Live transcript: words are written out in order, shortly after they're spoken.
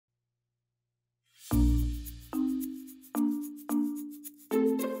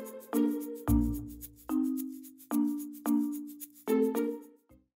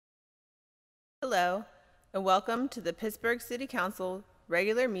Hello, and welcome to the Pittsburgh City Council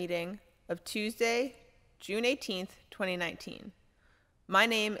regular meeting of Tuesday, June 18th, 2019. My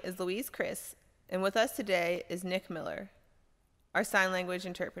name is Louise Chris, and with us today is Nick Miller, our sign language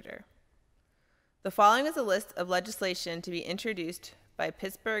interpreter. The following is a list of legislation to be introduced by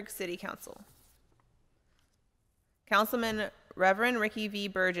Pittsburgh City Council. Councilman Reverend Ricky V.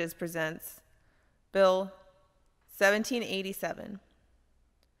 Burgess presents Bill 1787.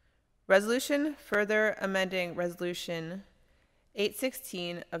 Resolution further amending Resolution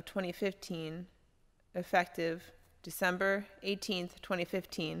 816 of 2015, effective December 18th,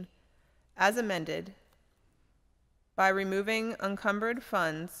 2015, as amended, by removing encumbered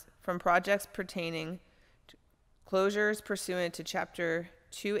funds from projects pertaining to closures pursuant to Chapter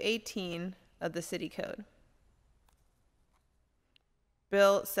 218 of the City Code.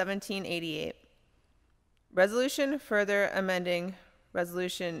 Bill 1788. Resolution further amending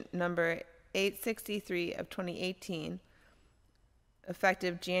Resolution number 863 of 2018,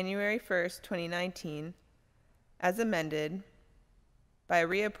 effective January 1st, 2019, as amended, by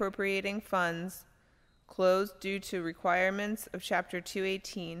reappropriating funds closed due to requirements of Chapter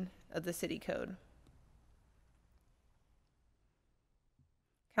 218 of the City Code.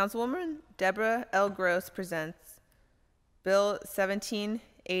 Councilwoman Deborah L. Gross presents Bill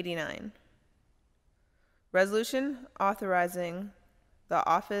 1789. Resolution authorizing the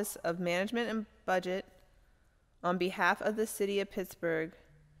Office of Management and Budget on behalf of the City of Pittsburgh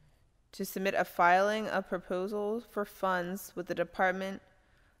to submit a filing of proposals for funds with the Department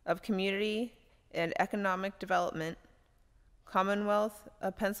of Community and Economic Development, Commonwealth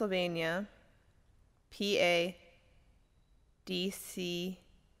of Pennsylvania, PA DCED,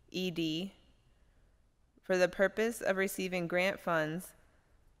 for the purpose of receiving grant funds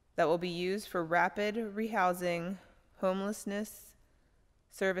that will be used for rapid rehousing, homelessness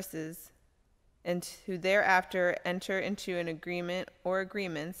services, and to thereafter enter into an agreement or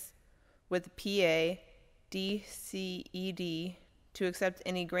agreements with PA DCED to accept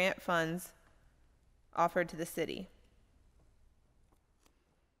any grant funds offered to the city.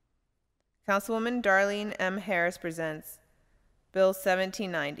 Councilwoman Darlene M. Harris presents Bill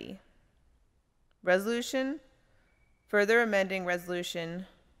 1790. Resolution further amending Resolution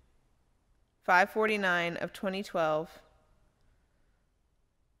 549 of 2012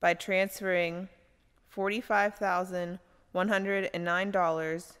 by transferring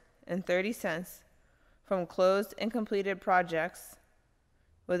 $45,109.30 from closed and completed projects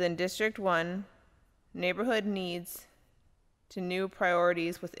within District 1 neighborhood needs to new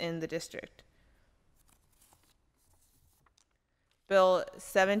priorities within the district. Bill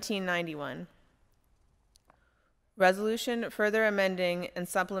 1791. Resolution further amending and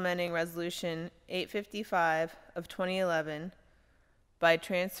supplementing Resolution 855 of 2011 by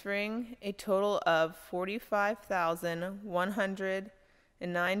transferring a total of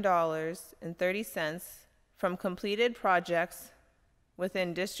 $45,109.30 from completed projects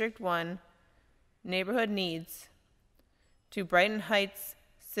within District 1 neighborhood needs to Brighton Heights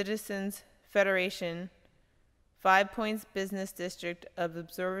Citizens Federation, 5 Points Business District of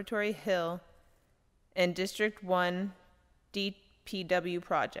Observatory Hill, and District 1 DPW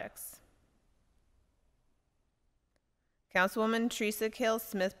projects. Councilwoman Teresa Cale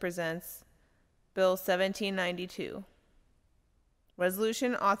Smith presents Bill 1792.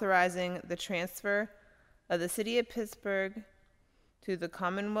 Resolution authorizing the transfer of the City of Pittsburgh to the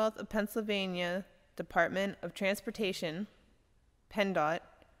Commonwealth of Pennsylvania Department of Transportation, PennDOT,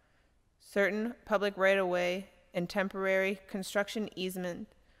 certain public right-of-way and temporary construction easement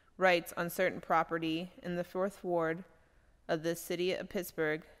rights on certain property in the 4th Ward of the City of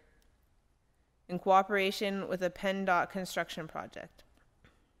Pittsburgh in cooperation with a PennDOT construction project.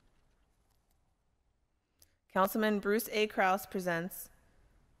 Councilman Bruce A. Krause presents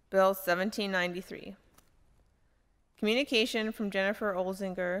Bill 1793. Communication from Jennifer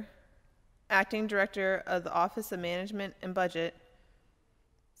Olzinger, Acting Director of the Office of Management and Budget,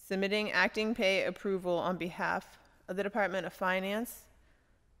 submitting acting pay approval on behalf of the Department of Finance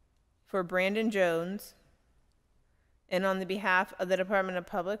for Brandon Jones, and on the behalf of the Department of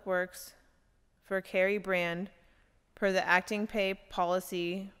Public Works for Carrie Brand, per the acting pay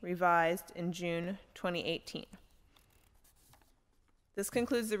policy revised in June 2018. This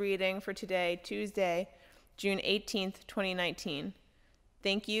concludes the reading for today, Tuesday, June 18th, 2019.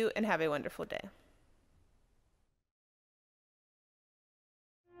 Thank you and have a wonderful day.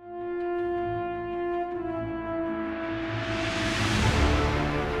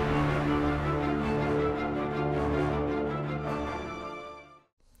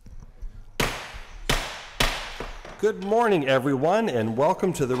 Good morning, everyone, and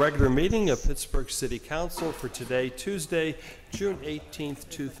welcome to the regular meeting of Pittsburgh City Council for today, Tuesday, June 18th,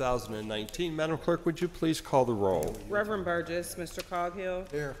 2019. Madam Clerk, would you please call the roll? Reverend Burgess, Mr. Coghill.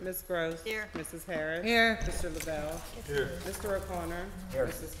 Here. Ms. Gross. Here. Mrs. Harris. Here. Mr. Lavelle. Here. Mr. O'Connor. Here.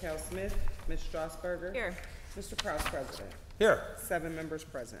 Mrs. Kel Smith. Ms. Strasburger. Here. Mr. Kraus, President. Here. 7 members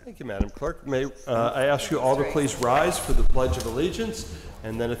present. Thank you, Madam Clerk. May I ask you all to please rise for the Pledge of Allegiance,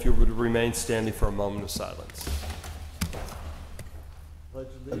 and then if you would remain standing for a moment of silence.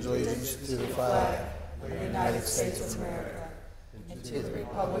 Pledge allegiance to the flag of the United States of America and to the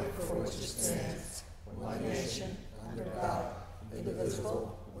republic for which it stands, one nation, under God,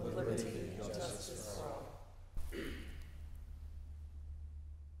 indivisible, with liberty and justice for all.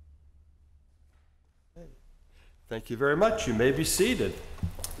 Thank you very much. You may be seated.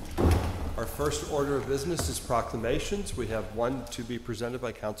 Our first order of business is proclamations. We have one to be presented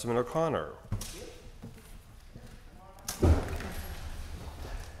by Councilman O'Connor.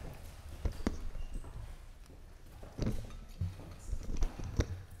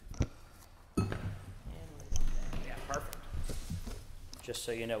 Just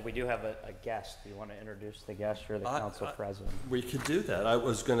so you know, we do have a guest. Do you want to introduce the guest? You're the council president. We could do that. I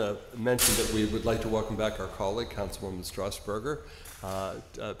was going to mention that we would like to welcome back our colleague, Councilwoman Strasburger,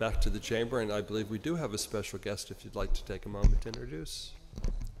 back to the chamber, and I believe we do have a special guest if you'd like to take a moment to introduce.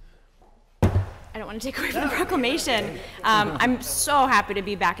 I don't want to take away from the proclamation. I'm so happy to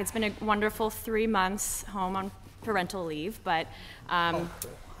be back. It's been a wonderful 3 months home on parental leave, but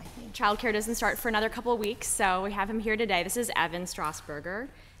childcare doesn't start for another couple of weeks, so we have him here today. This is Evan Strasburger,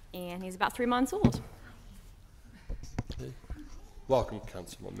 and he's about 3 months old. Okay. Welcome,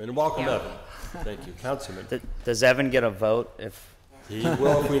 Councilwoman, and welcome, Evan. Thank you, Councilman. Does Evan get a vote if He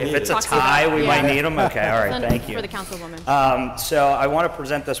will if we need if it's it. a tie? We might need him. Okay, all right. Thank you. For the councilwoman. So I want to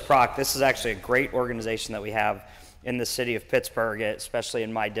present this proc. This is actually a great organization that we have in the city of Pittsburgh, especially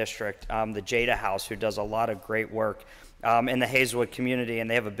in my district, the Jada House, who does a lot of great work in the Hazelwood community, and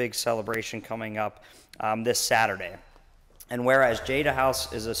they have a big celebration coming up this Saturday. And whereas Jada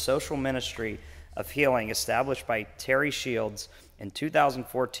House is a social ministry of healing established by Terry Shields in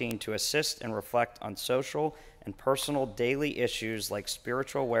 2014 to assist and reflect on social and personal daily issues like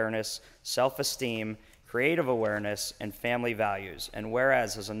spiritual awareness, self-esteem, creative awareness, and family values. And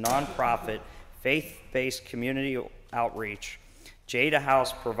whereas as a nonprofit, faith-based community outreach, Jada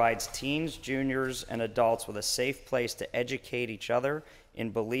House provides teens, juniors, and adults with a safe place to educate each other in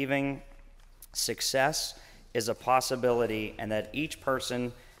believing success is a possibility and that each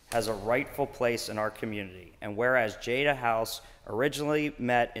person has a rightful place in our community. And whereas Jada House originally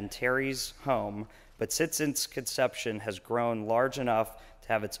met in Terry's home, but since its conception has grown large enough to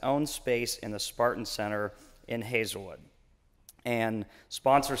have its own space in the Spartan Center in Hazelwood, and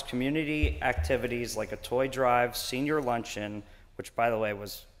sponsors community activities like a toy drive, senior luncheon, which by the way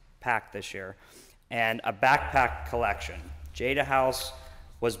was packed this year, and a backpack collection. Jada House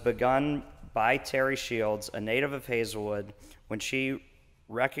was begun by Terry Shields, a native of Hazelwood, when she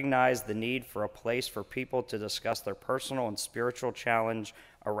recognized the need for a place for people to discuss their personal and spiritual challenge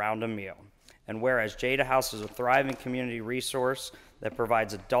around a meal. And whereas Jada House is a thriving community resource that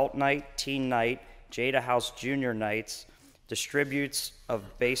provides adult night, teen night, Jada House junior nights, distributes of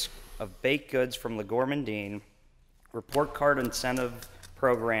baked goods from Le Gourmandine, report card incentive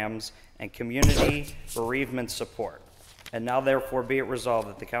programs, and community bereavement support. And now therefore be it resolved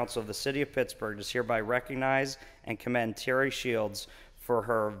that the Council of the City of Pittsburgh does hereby recognize and commend Terry Shields for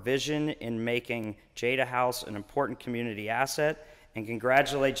her vision in making Jada House an important community asset, and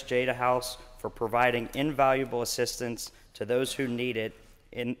congratulates Jada House for providing invaluable assistance to those who need it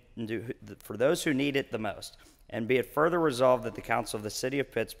for those who need it the most. And be it further resolved that the Council of the City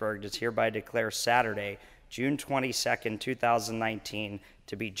of Pittsburgh does hereby declare Saturday, June 22nd, 2019,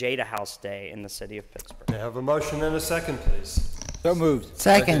 to be Jada House Day in the City of Pittsburgh. May I have a motion and a second, please? So moved.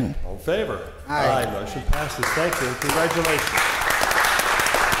 Second. All in favor? Aye. Motion passes. Thank you, and congratulations.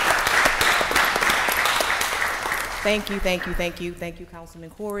 Thank you, thank you, thank you, thank you,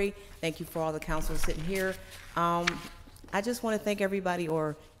 Councilman Corey. Thank you for all the councilors sitting here. I just want to thank everybody,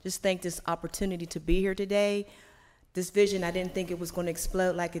 or just thank this opportunity to be here today. This vision, I didn't think it was going to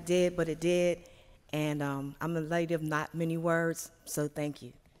explode like it did, but it did. And I'm a lady of not many words, so thank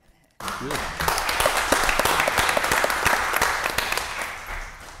you. Good.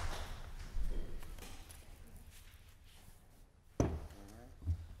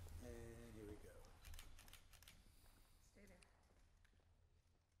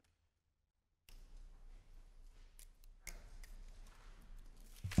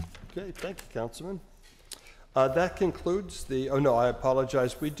 Okay, thank you, Councilman. That concludes the, oh no, I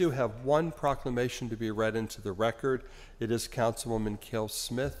apologize. We do have one proclamation to be read into the record. It is Councilwoman Cale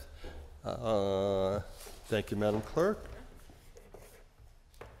Smith. Thank you, Madam Clerk.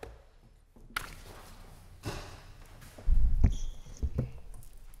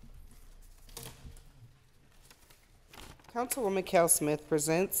 Councilwoman Cale Smith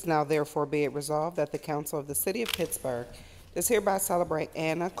presents, now therefore be it resolved that the Council of the City of Pittsburgh does hereby celebrate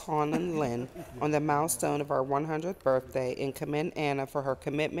Anna Conlon Lynn on the milestone of her 100th birthday and commend Anna for her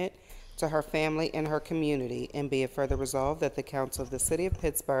commitment to her family and her community, and be it further resolved that the Council of the City of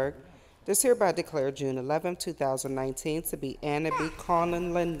Pittsburgh does hereby declare June 11, 2019 to be Anna B.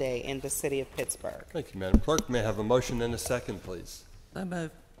 Conlon Lynn Day in the City of Pittsburgh. Thank you, Madam Clerk. May I have a motion and a second, please? So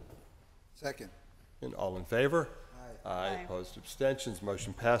moved. Second. And all in favor? Aye. Opposed, abstentions,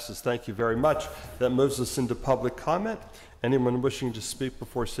 motion passes. Thank you very much. That moves us into public comment. Anyone wishing to speak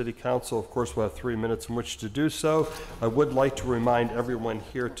before City Council, of course, will have 3 minutes in which to do so. I would like to remind everyone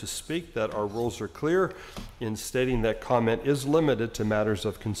here to speak that our rules are clear in stating that comment is limited to matters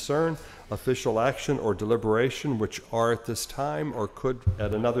of concern, official action, or deliberation, which are at this time or could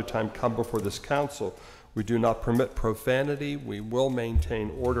at another time come before this council. We do not permit profanity. We will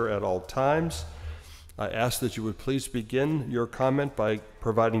maintain order at all times. I ask that you would please begin your comment by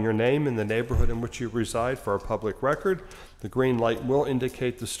providing your name and the neighborhood in which you reside for our public record. The green light will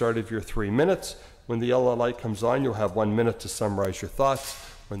indicate the start of your 3 minutes. When the yellow light comes on, you'll have 1 minute to summarize your thoughts.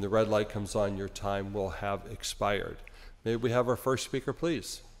 When the red light comes on, your time will have expired. May we have our first speaker,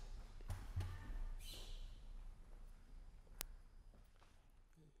 please?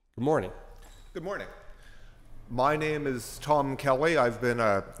 Good morning. Good morning. My name is Tom Kelly. I've been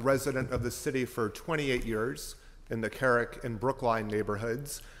a resident of the city for 28 years in the Carrick and Brookline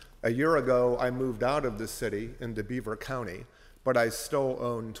neighborhoods. A year ago, I moved out of the city into Beaver County, but I still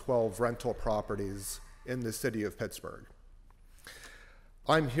own 12 rental properties in the city of Pittsburgh.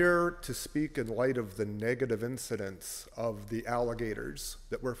 I'm here to speak in light of the negative incidents of the alligators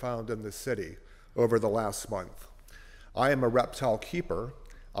that were found in the city over the last month. I am a reptile keeper.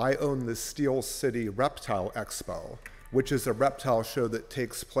 I own the Steel City Reptile Expo, which is a reptile show that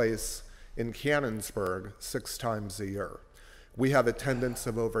takes place in Canonsburg 6 times a year. We have attendance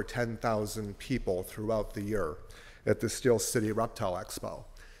of over 10,000 people throughout the year at the Steel City Reptile Expo.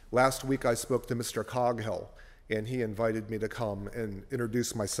 Last week I spoke to Mr. Coghill, and he invited me to come and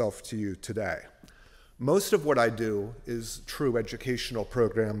introduce myself to you today. Most of what I do is true educational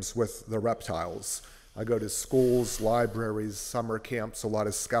programs with the reptiles. I go to schools, libraries, summer camps, a lot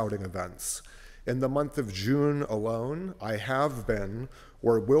of scouting events. In the month of June alone, I have been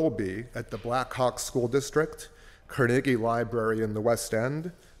or will be at the Black Hawk School District, Carnegie Library in the West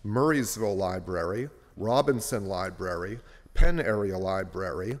End, Murraysville Library, Robinson Library, Penn Area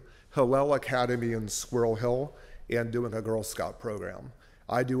Library, Hillel Academy in Squirrel Hill, and doing a Girl Scout program.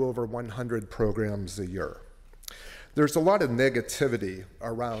 I do over 100 programs a year. There's a lot of negativity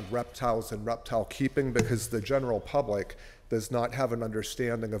around reptiles and reptile keeping because the general public does not have an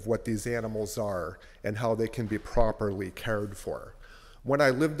understanding of what these animals are and how they can be properly cared for. When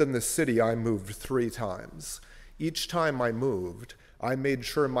I lived in the city, I moved 3 times. Each time I moved, I made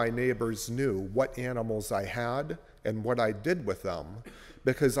sure my neighbors knew what animals I had and what I did with them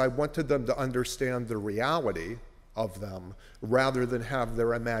because I wanted them to understand the reality of them rather than have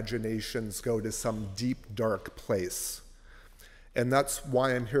their imaginations go to some deep, dark place. And that's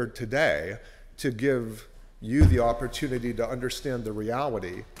why I'm here today, to give you the opportunity to understand the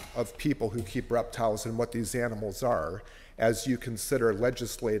reality of people who keep reptiles and what these animals are as you consider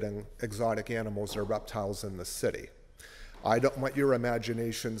legislating exotic animals or reptiles in the city. I don't want your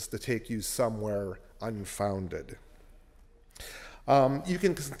imaginations to take you somewhere unfounded. You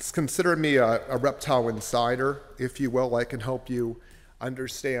can consider me a reptile insider, if you will. I can help you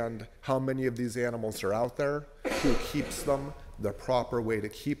understand how many of these animals are out there, who keeps them, the proper way to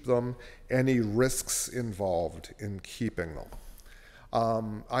keep them, any risks involved in keeping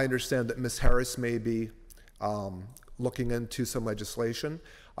them. I understand that Ms. Harris may be looking into some legislation.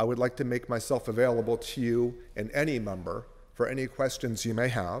 I would like to make myself available to you and any member for any questions you may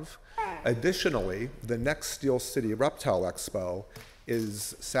have. Additionally, the next Steel City Reptile Expo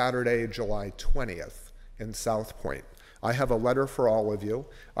is Saturday, July 20th in South Point. I have a letter for all of you.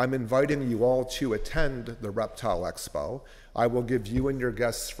 I'm inviting you all to attend the Reptile Expo. I will give you and your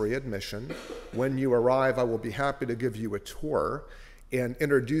guests free admission. When you arrive, I will be happy to give you a tour and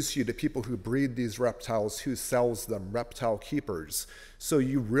introduce you to people who breed these reptiles, who sells them, reptile keepers, so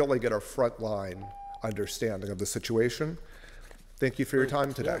you really get a frontline understanding of the situation. Thank you for your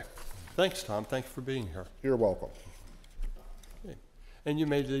time today. Thanks, Tom. Thanks for being here. You're welcome. Okay. And you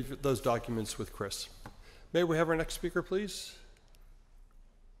may leave those documents with Chris. May we have our next speaker, please?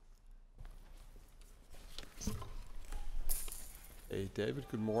 Hey, David,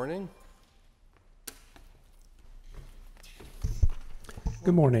 good morning.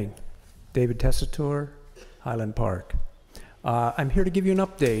 Good morning. David Tessitore, Highland Park. I'm here to give you an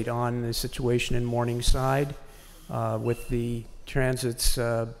update on the situation in Morningside with the Transit's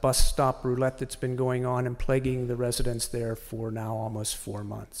bus stop roulette that's been going on and plaguing the residents there for now almost 4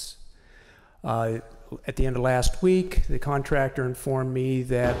 months. At the end of last week, the contractor informed me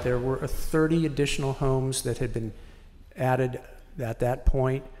that there were 30 additional homes that had been added at that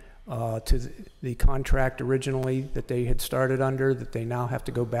point to the contract originally that they had started under, that they now have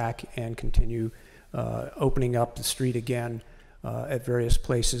to go back and continue opening up the street again at various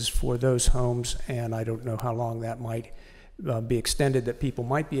places for those homes, and I don't know how long that might be extended, that people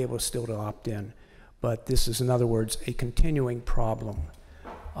might be able still to opt in. But this is, in other words, a continuing problem.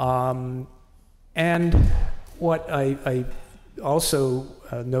 And what I also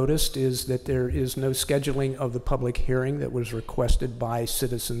noticed is that there is no scheduling of the public hearing that was requested by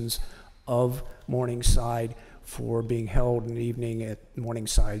citizens of Morningside for being held in the evening at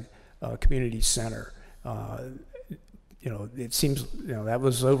Morningside Community Center. It seems, that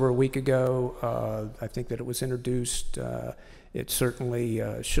was over a week ago. I think that it was introduced. It certainly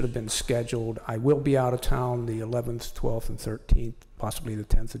should have been scheduled. I will be out of town the 11th, 12th, and 13th, possibly the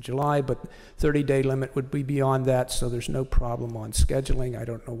 10th of July, but 30-day limit would be beyond that, so there's no problem on scheduling. I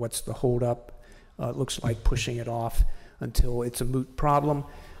don't know what's the holdup. It looks like pushing it off until it's a moot problem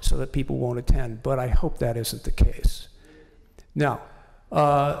so that people won't attend, but I hope that isn't the case. Now,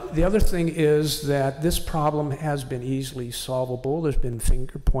 the other thing is that this problem has been easily solvable. There's been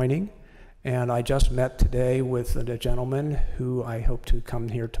finger pointing, and I just met today with a gentleman who I hope to come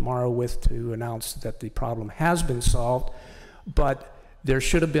here tomorrow with to announce that the problem has been solved, but there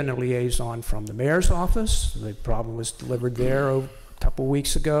should have been a liaison from the mayor's office. The problem was delivered there a couple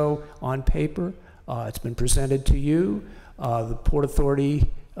weeks ago on paper. It's been presented to you. The Port Authority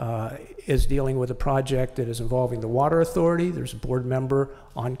is dealing with a project that is involving the Water Authority. There's a board member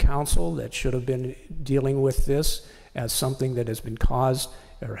on council that should have been dealing with this as something that has been caused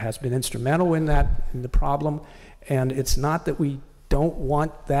or has been instrumental in the problem. And it's not that we don't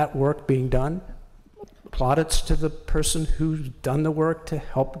want that work being done. Plaudits to the person who's done the work to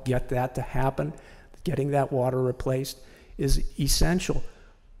help get that to happen. Getting that water replaced is essential,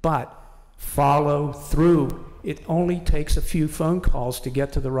 but follow through. It only takes a few phone calls to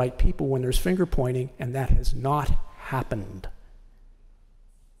get to the right people when there's finger pointing, and that has not happened.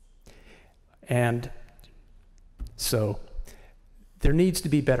 And so there needs to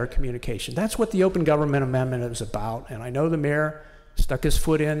be better communication. That's what the Open Government Amendment is about, and I know the mayor stuck his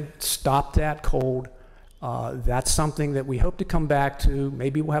foot in, stopped that cold. That's something that we hope to come back to.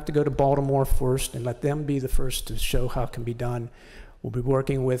 Maybe we'll have to go to Baltimore first and let them be the first to show how it can be done. We'll be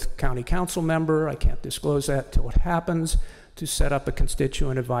working with county council member, I can't disclose that till it happens, to set up a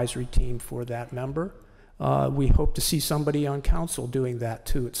constituent advisory team for that member. We hope to see somebody on council doing that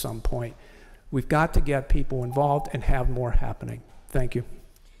too at some point. We've got to get people involved and have more happening. Thank you.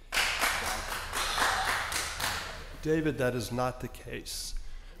 David, that is not the case.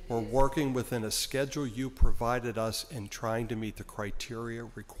 We're working within a schedule you provided us in trying to meet the criteria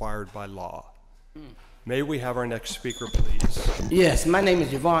required by law. May we have our next speaker, please? Yes, my name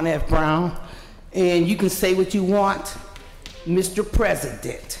is Yvonne F. Brown, and you can say what you want, Mr.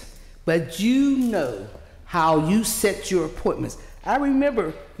 President, but you know how you set your appointments. I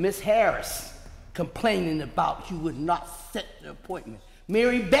remember Ms. Harris complaining about you would not set the appointment.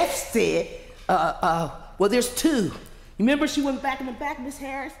 Mary Beth said, well, there's two. Remember she went back in the back, Ms.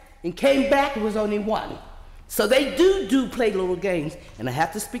 Harris, and came back, it was only one. So they do play little games, and I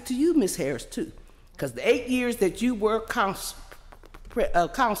have to speak to you, Ms. Harris, too. Because the 8 years that you were council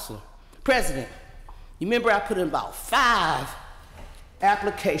president, you remember I put in about 5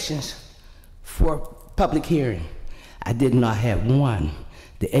 applications for public hearing. I did not have one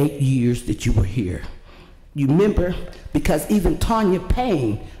the 8 years that you were here. You remember? Because even Tanya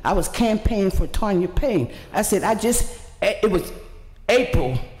Payne, I was campaigning for Tanya Payne. I said, it was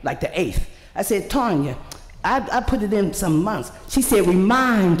April, like the 8th. I said, Tanya, I put it in some months. She said,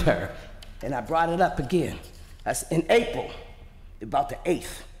 remind her. And I brought it up again. In April, about the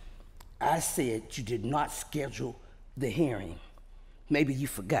 8th, I said you did not schedule the hearing. Maybe you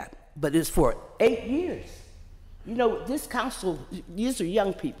forgot, but it's for 8 years. You know, this council, these are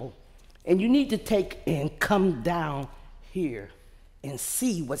young people, and you need to take and come down here and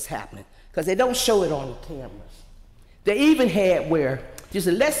see what's happening, because they don't show it on the cameras. They even had where, there's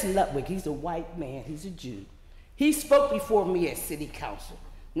a Leslie Ludwig, he's a white man, he's a Jew. He spoke before me at city council.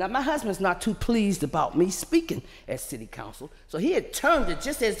 Now, my husband's not too pleased about me speaking at city council, so he had turned it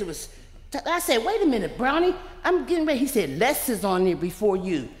just as it was. I said, wait a minute, Brownie, I'm getting ready. He said, Les is on there before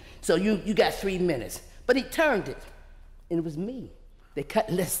you, so you got 3 minutes. But he turned it, and it was me. They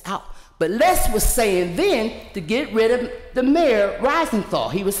cut Les out. But Les was saying then to get rid of the mayor,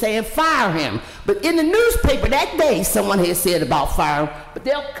 Reisenthal. He was saying fire him. But in the newspaper that day, someone had said about fire him, but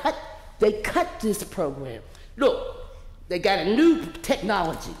they cut this program. Look, they got a new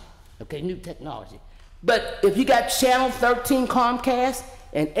technology, okay, new technology. But if you got Channel 13 Comcast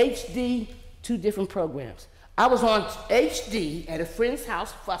and HD, 2 different programs. I was on HD at a friend's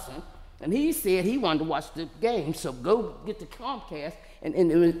house fussing, and he said he wanted to watch the game, so go get the Comcast. And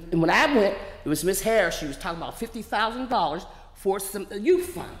when I went, it was Miss Harris. She was talking about $50,000 for some youth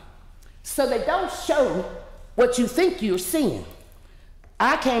fund. So they don't show what you think you're seeing.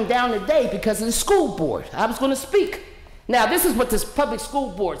 I came down today because of the school board. I was going to speak. Now, this is what this public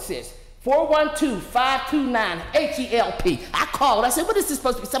school board says. 412-529-HELP. I called. I said, what is this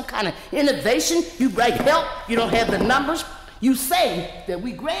supposed to be? Some kind of innovation? You write help. You don't have the numbers. You say that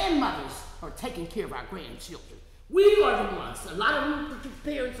we grandmothers are taking care of our grandchildren. We are the ones. A lot of them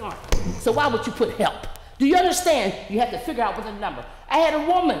parents aren't. So why would you put help? Do you understand? You have to figure out what the number. I had a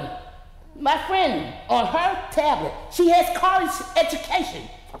woman, my friend, on her tablet. She has college education.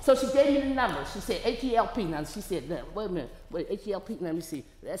 So she gave me the number. She said H-E-L-P. Now she said, no, wait a minute. Wait, H-E-L-P. Let me see.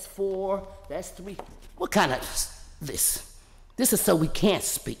 That's 4. That's 3. What kind of this? This is so we can't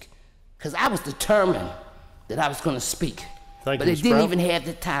speak. Because I was determined that I was going to speak. Thank but you, it Ms. didn't Brown. even have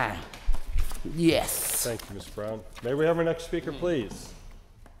the time. Yes. Thank you, Ms. Brown. May we have our next speaker, please?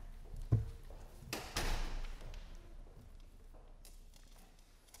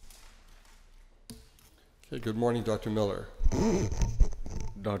 Okay, good morning, Dr. Miller.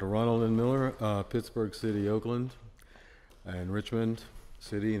 Dr. Ronald N. Miller, Pittsburgh City, Oakland, and Richmond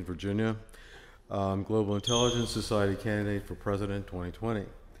City in Virginia. Global Intelligence Society candidate for President 2020.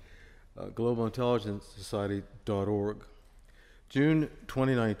 GlobalIntelligenceSociety.org. June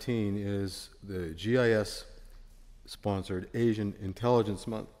 2019 is the GIS-sponsored Asian Intelligence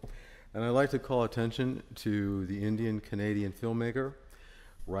Month, and I'd like to call attention to the Indian-Canadian filmmaker,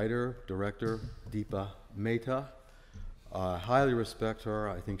 writer, director, Deepa Mehta. I highly respect her.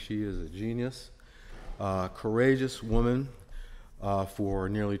 I think she is a genius, courageous woman. For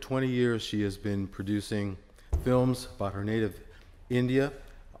nearly 20 years, she has been producing films about her native India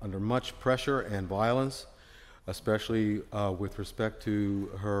under much pressure and violence, especially with respect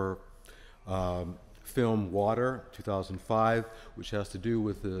to her film Water, 2005, which has to do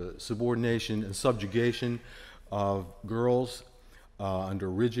with the subordination and subjugation of girls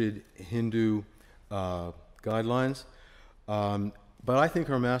under rigid Hindu guidelines. But I think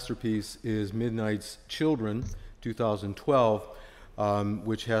her masterpiece is Midnight's Children, 2012,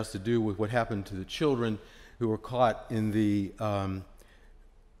 which has to do with what happened to the children who were caught in the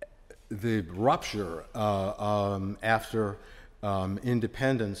rupture after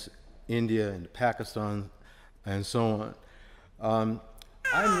independence, India and Pakistan, and so on.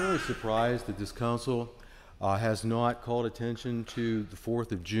 I'm really surprised that this council has not called attention to the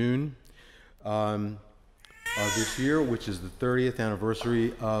 4th of June this year, which is the 30th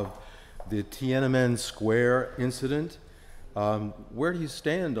anniversary of the Tiananmen Square incident. Where do you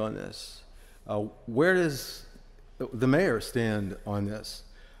stand on this? Where does the mayor stand on this?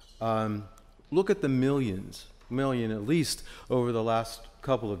 Look at the million at least over the last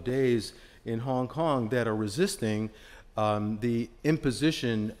couple of days in Hong Kong that are resisting the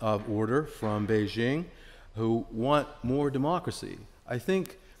imposition of order from Beijing, who want more democracy. I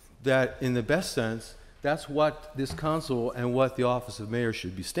think that in the best sense, that's what this council and what the office of mayor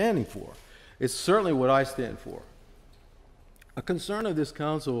should be standing for. It's certainly what I stand for. A concern of this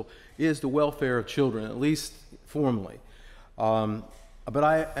council is the welfare of children, at least formally. But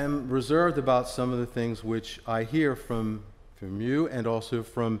I am reserved about some of the things which I hear from you and also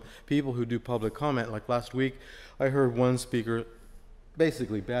from people who do public comment. Like last week, I heard one speaker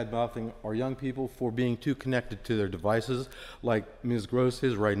basically bad-mouthing our young people for being too connected to their devices, like Ms. Gross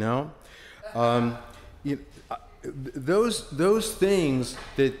is right now. Those things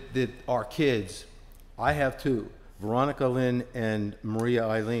that are kids, I have two, Veronica Lynn and Maria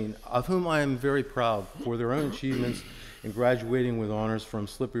Eileen, of whom I am very proud for their own achievements in graduating with honors from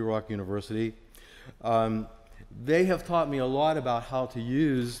Slippery Rock University. They have taught me a lot about how to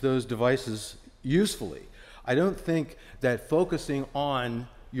use those devices usefully. I don't think that focusing on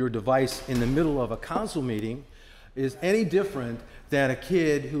your device in the middle of a council meeting is any different than a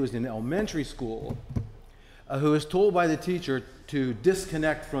kid who is in elementary school who is told by the teacher to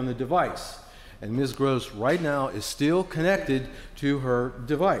disconnect from the device. and Ms. Gross right now is still connected to her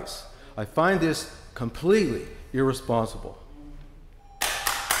device. I find this completely irresponsible.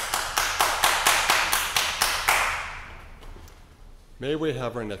 May we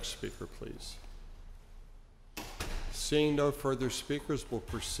have our next speaker, please? Seeing no further speakers, we'll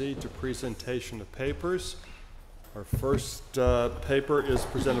proceed to presentation of papers. Our first paper is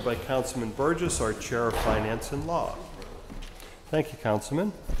presented by Councilman Burgess, our Chair of Finance and Law. Thank you,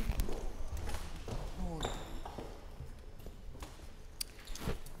 Councilman.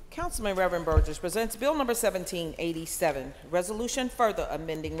 Councilman Reverend Burgess presents Bill number 1787, resolution further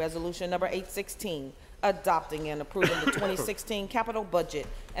amending resolution number 816, adopting and approving the 2016 capital budget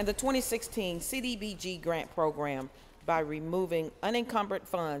and the 2016 CDBG grant program by removing unencumbered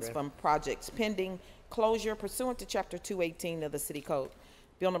funds from projects pending closure pursuant to Chapter 218 of the City Code.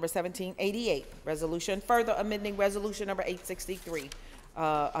 Bill number 1788, resolution further amending resolution number 863,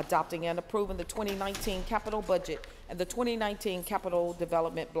 adopting and approving the 2019 capital budget and the 2019 capital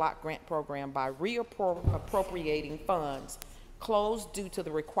development block grant program by reappropriating funds closed due to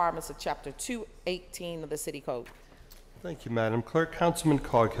the requirements of Chapter 218 of the City Code. Thank you, Madam Clerk. Councilman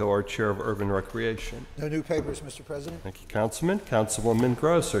Coghill, our Chair of Urban Recreation. No new papers, Mr. President. Thank you, Councilman. Councilwoman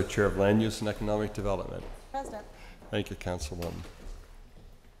Gross, our Chair of Land Use and Economic Development. President. Thank you, Councilwoman.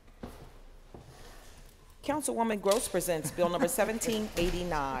 Councilwoman Gross presents Bill number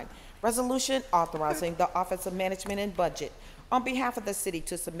 1789, resolution authorizing the Office of Management and Budget on behalf of the city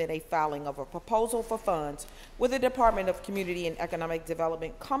to submit a filing of a proposal for funds with the Department of Community and Economic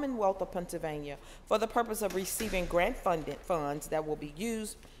Development, Commonwealth of Pennsylvania, for the purpose of receiving grant-funded funds that will be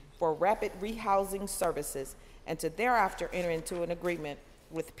used for rapid rehousing services, and to thereafter enter into an agreement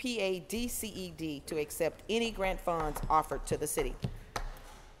with PADCED to accept any grant funds offered to the city.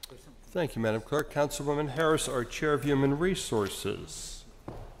 Thank you, Madam Clerk. Councilwoman Harris, our Chair of Human Resources.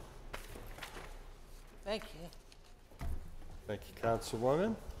 Thank you. Thank you,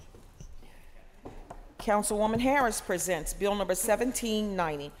 Councilwoman. Councilwoman Harris presents Bill number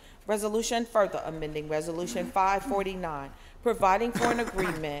 1790, resolution further amending Resolution 549, providing for an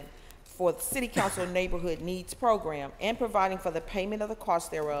agreement for the City Council Neighborhood Needs Program and providing for the payment of the cost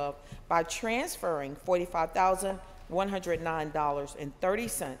thereof by transferring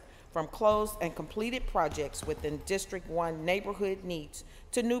 $45,109.30 from closed and completed projects within District 1 neighborhood needs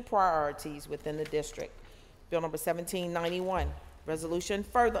to new priorities within the district. Bill number 1791, resolution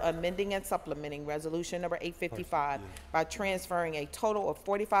further amending and supplementing resolution number 855 by transferring a total of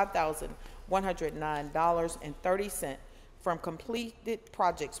 $45,109.30 from completed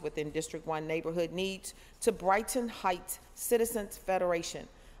projects within District 1 neighborhood needs to Brighton Heights Citizens Federation,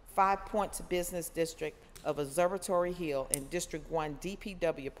 5 Points Business District of Observatory Hill and District 1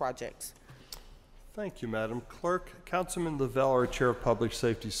 DPW projects. Thank you, Madam Clerk. Councilman Lavelle, our Chair of Public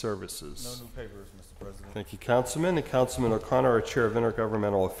Safety Services. No new papers, Mr. President. Thank you, Councilman. And Councilman O'Connor, our Chair of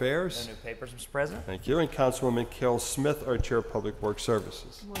Intergovernmental Affairs. No new papers, Mr. President. Thank you. And Councilwoman Carol Smith, our Chair of Public Works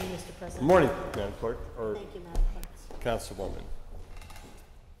Services. Good morning, Mr. President. Good morning, Madam Clerk. Or Thank you, Madam Clerk. Councilwoman.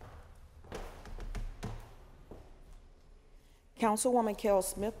 Councilwoman Carol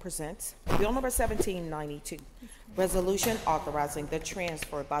Smith presents Bill number 1792, resolution authorizing the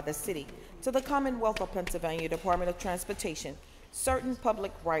transfer by the city to the Commonwealth of Pennsylvania Department of Transportation certain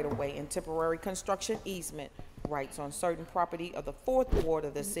public right-of-way and temporary construction easement rights on certain property of the 4th Ward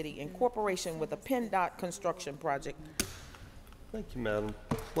of the city in cooperation with the PennDOT construction project. Thank you, Madam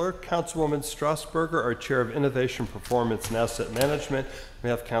Clerk. Councilwoman Strasburger, our Chair of Innovation, Performance, and Asset Management. We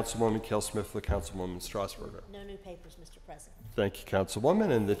have Councilwoman Carol Smith with Councilwoman Strasburger. No new papers, Mr. President. Thank you,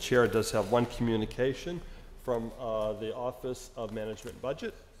 Councilwoman. And the Chair does have one communication from the Office of Management and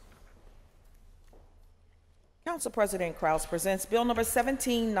Budget. Council President Kraus presents Bill number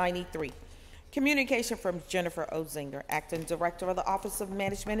 1793. Communication from Jennifer Ozinger, Acting Director of the Office of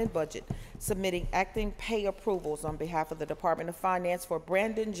Management and Budget, submitting acting pay approvals on behalf of the Department of Finance for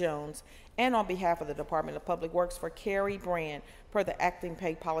Brandon Jones and on behalf of the Department of Public Works for Carrie Brand per the acting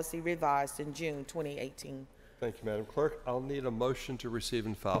pay policy revised in June 2018. Thank you, Madam Clerk. I'll need a motion to receive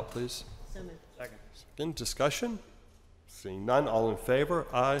and file, please. So moved. Second. In discussion? Seeing none, all in favor?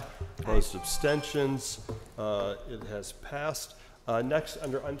 Aye. Opposed, abstentions? It has passed. Next,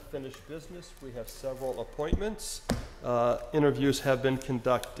 under unfinished business, we have several appointments. Interviews have been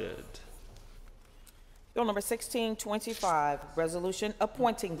conducted. Bill number 1625, resolution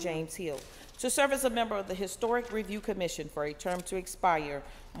appointing James Hill to serve as a member of the Historic Review Commission for a term to expire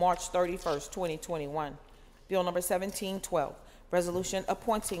March 31st, 2021. Bill number 1712, resolution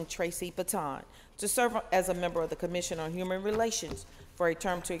appointing Tracy Baton to serve as a member of the Commission on Human Relations for a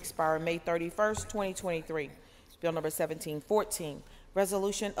term to expire May 31st, 2023. Bill number 1714,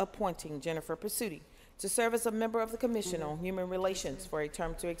 Resolution appointing Jennifer Pasuti to serve as a member of the Commission on Human Relations for a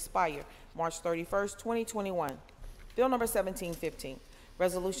term to expire March 31st, 2021. Bill number 1715,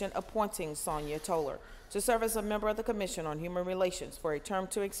 resolution appointing Sonia Toller to serve as a member of the Commission on Human Relations for a term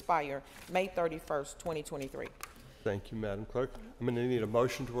to expire May 31st, 2023. Thank you, Madam Clerk. I'm going to need a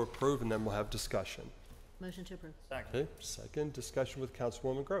motion to approve, and then we'll have discussion. Motion to approve. Okay, second, discussion with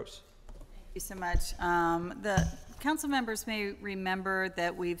Councilwoman Gross. Thank you so much. The council members may remember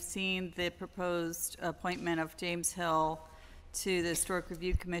that we've seen the proposed appointment of James Hill to the Historic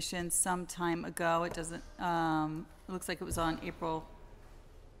Review Commission some time ago. It doesn't, it looks like it was on April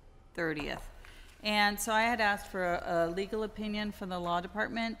 30th. And so I had asked for a legal opinion from the law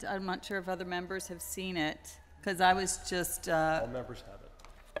department. I'm not sure if other members have seen it, because I was just, All members have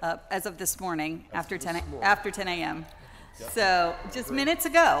it. as of this morning, after 10 a.m. So just minutes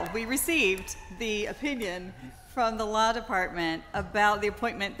ago, we received the opinion from the law department about the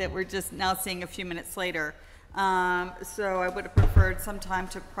appointment that we're just now seeing a few minutes later. So I would have preferred some time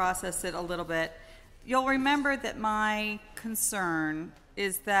to process it a little bit. You'll remember that my concern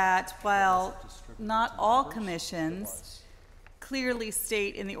is that while not all commissions clearly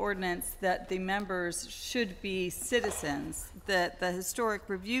state in the ordinance that the members should be citizens, that the Historic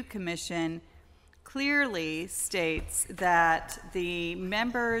Review Commission clearly states that the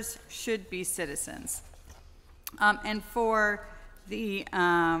members should be citizens. And for the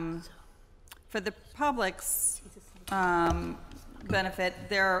public's benefit,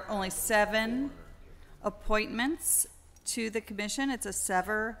 there are only 7 appointments to the commission. It's a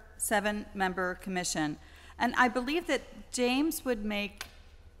 7-member commission. And I believe that James would make,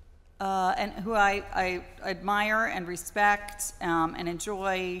 and who I admire and respect and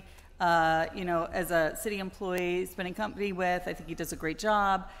enjoy, you know, as a city employee, spending company with. I think he does a great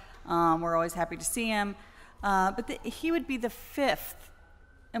job. We're always happy to see him. But he would be the 5th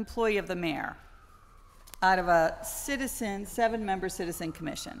employee of the mayor out of a 7-member citizen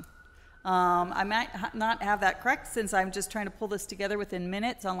commission. I might not have that correct, since I'm just trying to pull this together within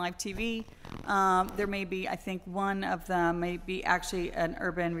minutes on live TV. There may be, I think one of them may be actually an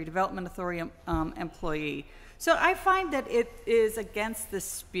Urban Redevelopment Authority employee. So I find that it is against the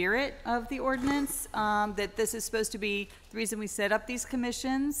spirit of the ordinance, that this is supposed to be the reason we set up these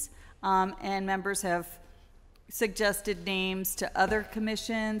commissions, and members have suggested names to other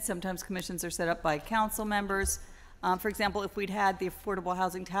commissions. Sometimes commissions are set up by council members. For example, if we'd had the Affordable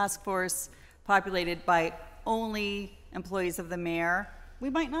Housing Task Force populated by only employees of the mayor, we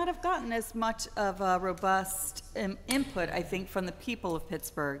might not have gotten as much of a robust input, I think, from the people of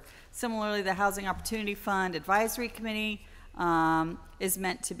Pittsburgh. Similarly, the Housing Opportunity Fund Advisory Committee is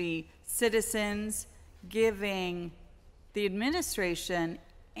meant to be citizens, giving the administration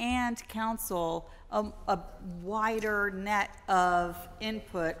and council a wider net of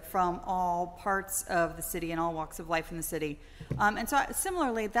input from all parts of the city and all walks of life in the city. And so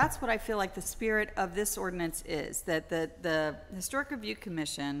similarly, that's what I feel like the spirit of this ordinance is, that the Historic Review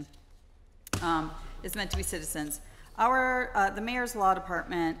Commission is meant to be citizens. The mayor's law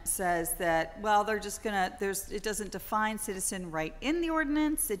department says that, well, they're just gonna, it doesn't define citizen right in the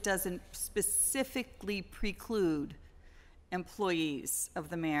ordinance. It doesn't specifically preclude employees of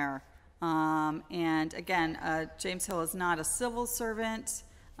the mayor. And again, James Hill is not a civil servant.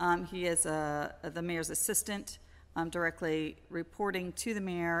 He is the mayor's assistant, directly reporting to the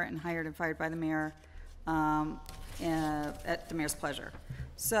mayor and hired and fired by the mayor at the mayor's pleasure.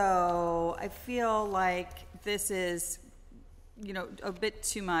 So I feel like this is, you know, a bit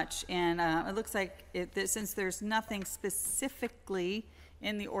too much. And it looks like since there's nothing specifically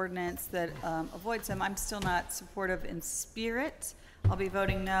in the ordinance that avoids him, I'm still not supportive in spirit. I'll be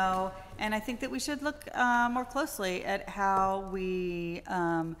voting no, and I think that we should look more closely at how we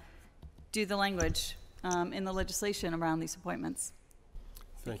do the language in the legislation around these appointments.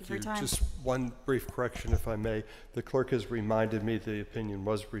 Thank you. For your time. Just one brief correction, if I may. The clerk has reminded me the opinion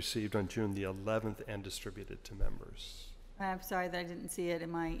was received on June the 11th and distributed to members. I'm sorry that I didn't see it in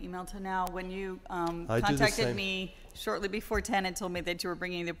my email till now. When you I contacted me shortly before 10 and told me that you were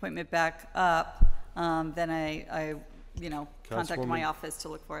bringing the appointment back up, then I you know, contacted my office to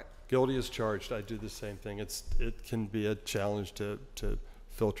look for it. Guilty as charged. I do the same thing. It can be a challenge to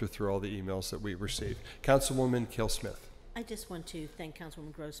filter through all the emails that we receive. Councilwoman Kill-Smith. I just want to thank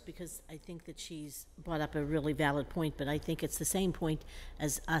Councilwoman Gross, because I think that she's brought up a really valid point, but I think it's the same point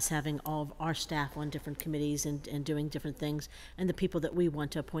as us having all of our staff on different committees and doing different things, and the people that we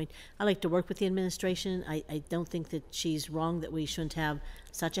want to appoint. I like to work with the administration. I don't think that she's wrong that we shouldn't have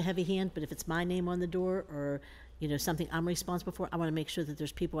such a heavy hand, but if it's my name on the door or, you know, something I'm responsible for, I want to make sure that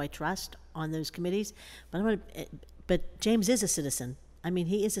there's people I trust on those committees. But I want to but James is a citizen. I mean,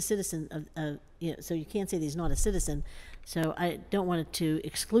 he is a citizen of so you can't say that he's not a citizen. So I don't want to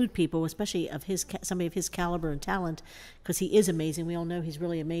exclude people, especially of somebody of his caliber and talent, because he is amazing. We all know he's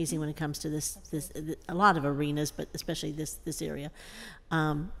really amazing when it comes to a lot of arenas, but especially this area.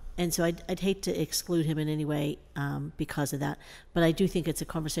 And so I'd hate to exclude him in any way because of that. But I do think it's a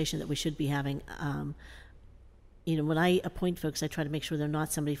conversation that we should be having. When I appoint folks, I try to make sure they're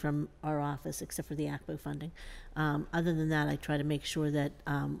not somebody from our office, except for the ACPO funding. Other than that, I try to make sure that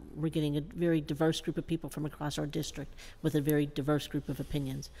we're getting a very diverse group of people from across our district with a very diverse group of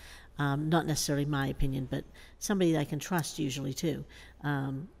opinions. Not necessarily my opinion, but somebody that I can trust usually too.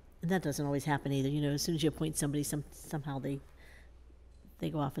 And that doesn't always happen either. As soon as you appoint somebody, somehow they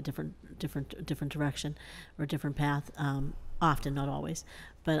go off a different direction or a different path. Often, not always,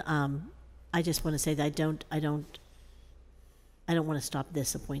 but I just want to say that I don't want to stop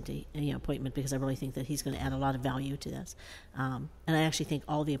this appointment because I really think that he's going to add a lot of value to this. And I actually think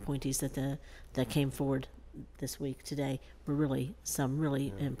all the appointees that came forward this week today were some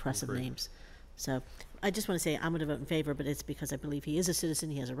really impressive names. So I just want to say I'm going to vote in favor, but it's because I believe he is a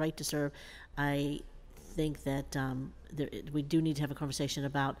citizen. He has a right to serve. I think that we do need to have a conversation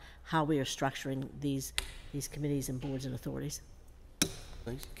about how we are structuring these committees and boards and authorities.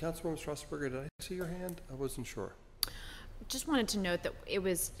 Thanks. Councilwoman Strasburger, did I see your hand? I wasn't sure. Just wanted to note that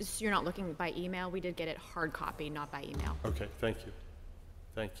you're not looking by email. We did get it hard copy, not by email. Okay, thank you.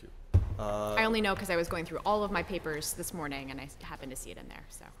 Thank you. I only know because I was going through all of my papers this morning and I happened to see it in there.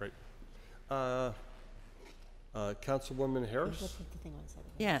 So great. Councilwoman Harris?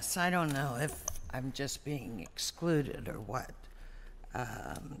 Yes, I don't know if I'm just being excluded or what.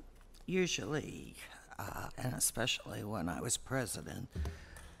 Usually, and especially when I was president,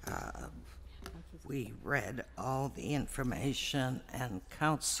 we read all the information and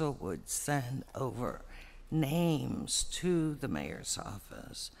council would send over names to the mayor's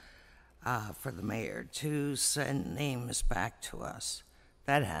office for the mayor to send names back to us.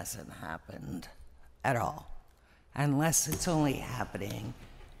 That hasn't happened at all, unless it's only happening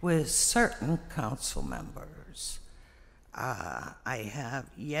with certain council members. I have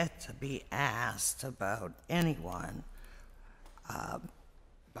yet to be asked about anyone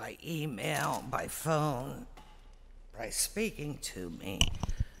by email, by phone, by speaking to me.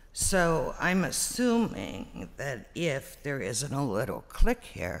 So I'm assuming that if there isn't a little click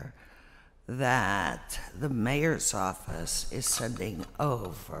here, that the mayor's office is sending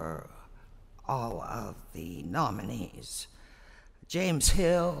over all of the nominees. James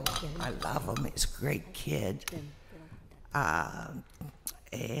Hill, I love him, he's a great kid. And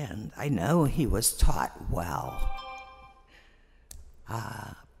I know he was taught well.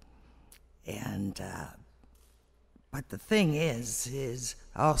 But the thing is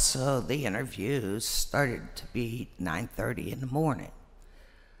also the interviews started to be 9:30 in the morning.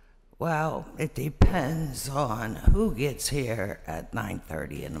 Well, it depends on who gets here at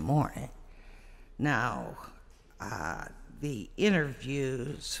 9:30 in the morning. Now, the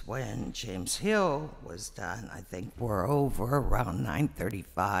interviews when James Hill was done, I think were over around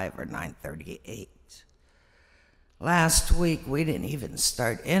 9:35 or 9:38. Last week, we didn't even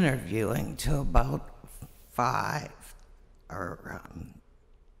start interviewing till about 5 or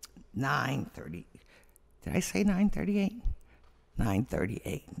 9:30. Did I say 9:38?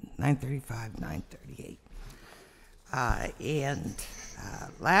 9:38, 9:35, 9:38. And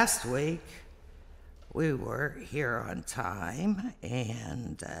last week, we were here on time,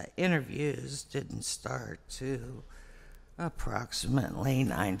 and interviews didn't start to approximately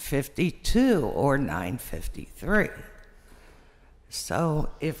 9:52 or 9:53.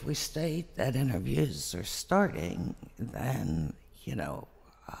 So if we state that interviews are starting, then,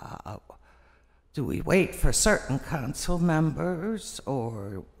 do we wait for certain council members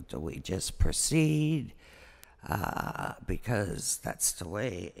or do we just proceed? Because that's the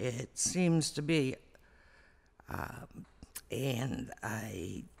way it seems to be. And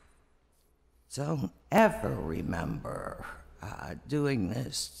I don't ever remember doing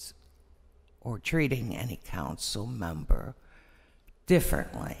this or treating any council member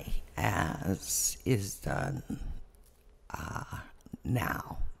differently as is done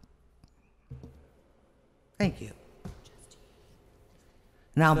now. Thank you.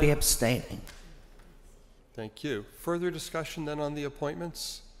 And I'll be abstaining. Thank you. Further discussion then on the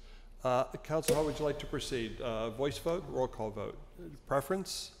appointments? Council, how would you like to proceed? Voice vote, roll call vote?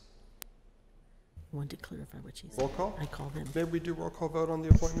 Preference? I wanted to clarify what she said. Roll call? I called them. May we do roll call vote on the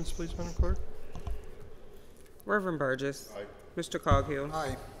appointments, please, Madam Clerk? Reverend Burgess. Aye. Mr. Coghill.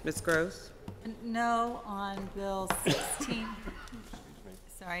 Aye. Ms. Gross. No on Bill 16.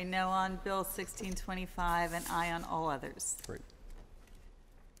 Sorry, no on Bill 1625 and aye on all others. Great.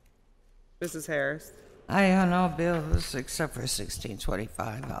 Mrs. Harris. Aye on all bills except for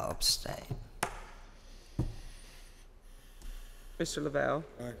 1625. I'll abstain. Mr. Lavelle.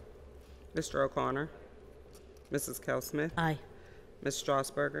 Aye. Mr. O'Connor. Mrs. Kell Smith. Aye. Ms.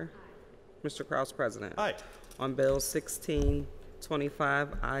 Strasburger. Mr. Kraus, President. Aye. On Bill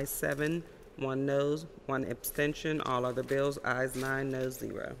 1625, ayes 7, 1 noes, 1 abstention. All other bills, ayes 9, noes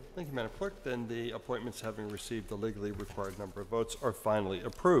 0. Thank you, Madam Clerk. Then the appointments, having received the legally required number of votes, are finally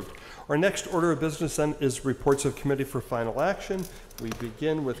approved. Our next order of business then is reports of committee for final action. We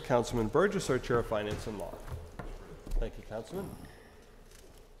begin with Councilman Burgess, our Chair of Finance and Law. Thank you, Councilman.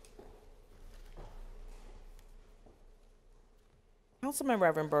 Councilman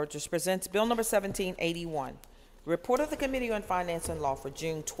Reverend Burgess presents Bill number 1781, report of the Committee on Finance and Law for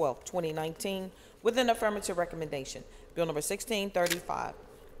June 12, 2019, with an affirmative recommendation. Bill number 1635,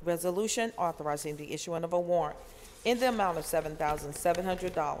 resolution authorizing the issuing of a warrant in the amount of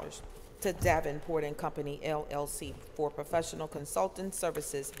 $7,700 to Davenport and Company, LLC, for professional consultant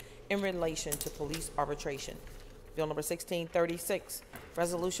services in relation to police arbitration. Bill number 1636,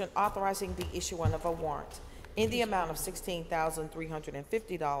 resolution authorizing the issuing of a warrant in the amount of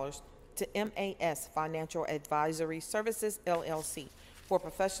 $16,350 to MAS Financial Advisory Services, LLC, for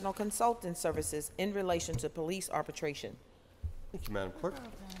professional consultant services in relation to police arbitration. Thank you, Madam Clerk.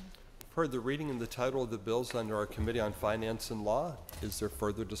 Heard the reading and the title of the bills under our Committee on Finance and Law. Is there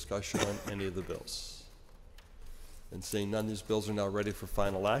further discussion on any of the bills? And seeing none, these bills are now ready for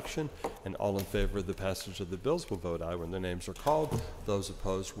final action, and all in favor of the passage of the bills will vote aye when their names are called. Those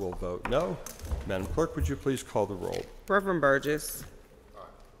opposed will vote no. Madam Clerk, would you please call the roll? Reverend Burgess. Aye.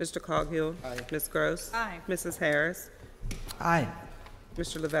 Mr. Coghill. Aye. Ms. Gross. Aye. Mrs. Harris. Aye.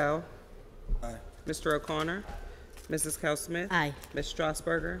 Mr. Lavelle. Aye. Mr. O'Connor. Mrs. Kell Smith. Aye. Ms.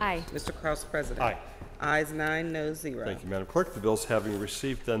 Strasburger. Aye. Mr. Kraus, President. Aye. Ayes 9, noes 0. Thank you, Madam Clerk. The bills having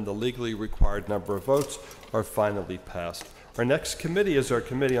received then the legally required number of votes are finally passed. Our next committee is our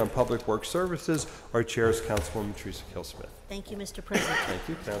Committee on Public Works Services. Our chair is Councilwoman Teresa Hill Smith. Thank you, Mr. President. Thank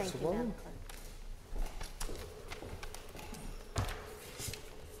you, Councilwoman.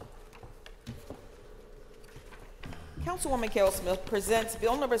 Councilwoman Kell Smith presents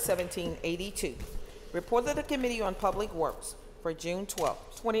Bill number 1782, report of the Committee on Public Works for June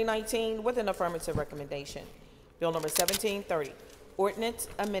 12, 2019, with an affirmative recommendation. Bill number 1730, ordinance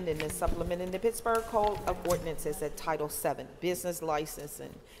amending and supplementing the Pittsburgh Code of Ordinances at Title VII, Business Licensing,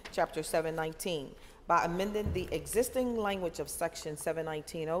 Chapter 719, by amending the existing language of Section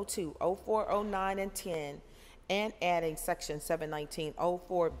 719.02, 04, 09, and 10, and adding Section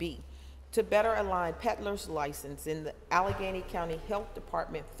 719.04B to better align peddler's license in the Allegheny County Health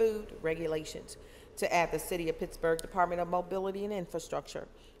Department food regulations, to add the City of Pittsburgh Department of Mobility and Infrastructure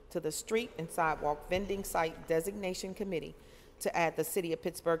to the Street and Sidewalk Vending Site Designation Committee, to add the City of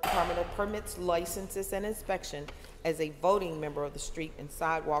Pittsburgh Department of Permits, Licenses, and Inspection as a voting member of the Street and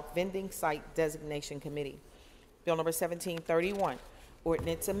Sidewalk Vending Site Designation Committee. Bill number 1731,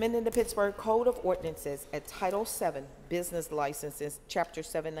 ordinance amending the Pittsburgh Code of Ordinances at Title VII, Business Licenses, Chapter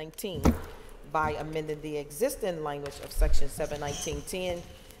 719, by amending the existing language of Section 719.10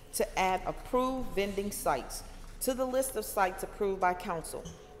 to add approved vending sites to the list of sites approved by council,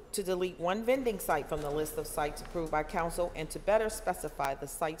 to delete one vending site from the list of sites approved by council, and to better specify the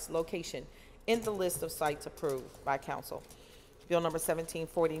site's location in the list of sites approved by council. Bill number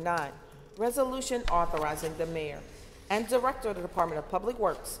 1749, resolution authorizing the mayor and director of the Department of Public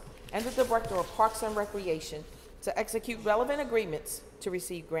Works and the director of Parks and Recreation to execute relevant agreements to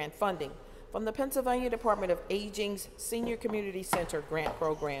receive grant funding from the Pennsylvania Department of Aging's Senior Community Center Grant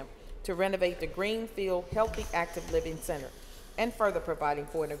Program to renovate the Greenfield Healthy Active Living Center, and further providing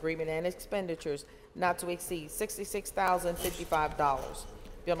for an agreement and expenditures not to exceed $66,055.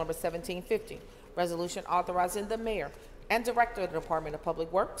 Bill number 1750, resolution authorizing the mayor and director of the Department of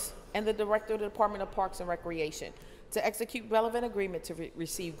Public Works and the director of the Department of Parks and Recreation to execute relevant agreement to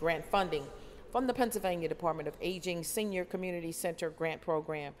receive grant funding from the Pennsylvania Department of Aging Senior Community Center Grant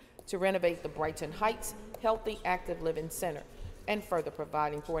Program to renovate the Brighton Heights Healthy Active Living Center, and further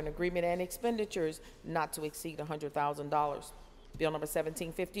providing for an agreement and expenditures not to exceed $100,000. Bill number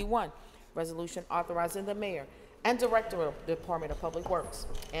 1751, resolution authorizing the mayor and director of the Department of Public Works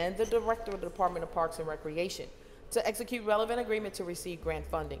and the director of the Department of Parks and Recreation to execute relevant agreement to receive grant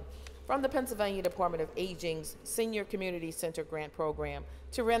funding from the Pennsylvania Department of Aging's Senior Community Center Grant Program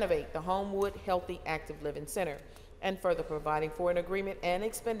to renovate the Homewood Healthy Active Living Center, and further providing for an agreement and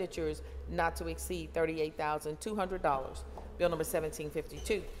expenditures not to exceed $38,200. Bill number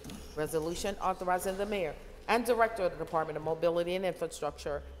 1752, resolution authorizing the mayor and Director of the Department of Mobility and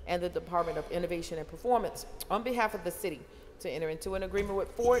Infrastructure and the Department of Innovation and Performance on behalf of the city to enter into an agreement with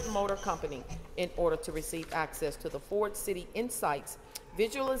Ford Motor Company in order to receive access to the Ford City Insights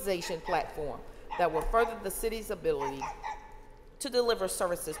visualization platform that will further the city's ability to deliver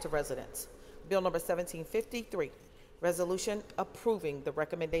services to residents. Bill number 1753, resolution approving the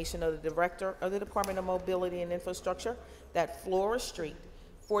recommendation of the Director of the Department of Mobility and Infrastructure that Flora Street,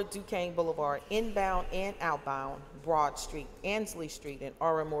 Fort Duquesne Boulevard, inbound and outbound, Broad Street, Ansley Street, and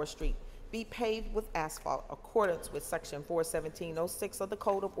Moore Street be paved with asphalt accordance with section 41706 of the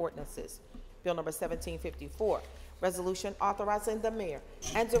Code of Ordinances. Bill number 1754, resolution authorizing the mayor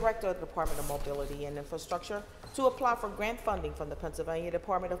and director of the Department of Mobility and Infrastructure to apply for grant funding from the Pennsylvania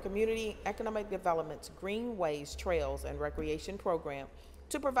Department of Community and Economic Development's Greenways, Trails, and Recreation Program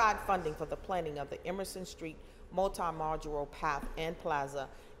to provide funding for the planning of the Emerson Street multi-modular path and plaza.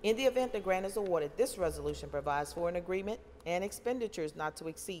 In the event the grant is awarded, this resolution provides for an agreement and expenditures not to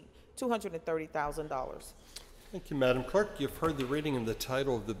exceed $230,000. Thank you, Madam Clerk. You've heard the reading and the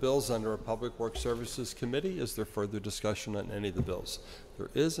title of the bills under a Public Works Services Committee. Is there further discussion on any of the bills? There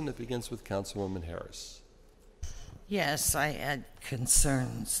is, and it begins with Councilwoman Harris. Yes, I had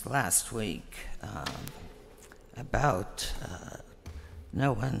concerns last week about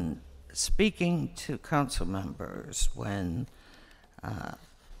no one speaking to council members when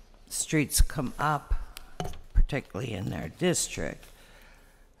streets come up, particularly in their district.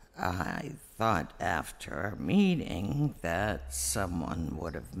 I thought after our meeting that someone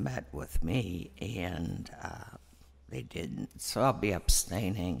would have met with me, and they didn't. So I'll be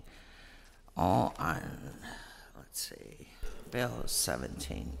abstaining on, let's see, Bill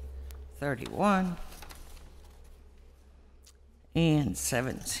 1731 and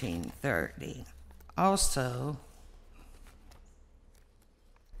 1730. Also,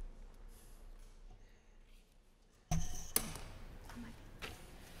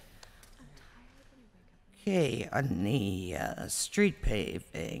 okay, on the street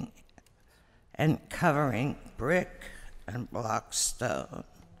paving and covering brick and block stone,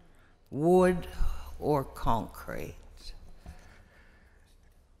 wood or concrete.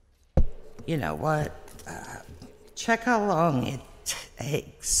 You know what? Check how long it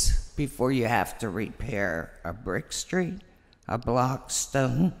takes before you have to repair a brick street, a block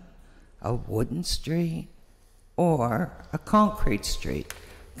stone, a wooden street, or a concrete street,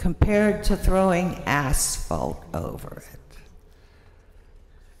 compared to throwing asphalt over it.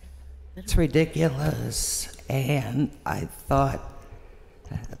 It's ridiculous, and I thought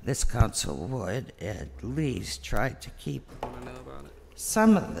this council would at least try to keep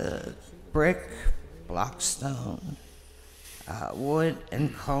some of the brick, block stone, wood,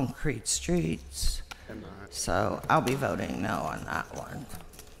 and concrete streets. So I'll be voting no on that one.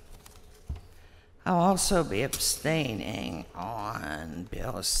 I'll also be abstaining on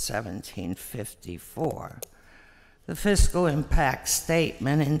Bill 1754. The fiscal impact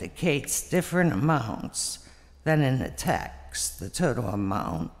statement indicates different amounts than in the text. The total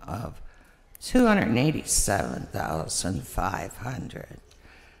amount of $287,500.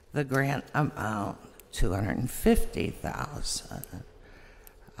 The grant amount $250,000,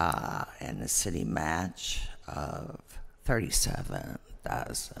 and the city match of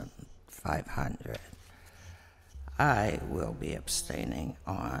 $37,500. I will be abstaining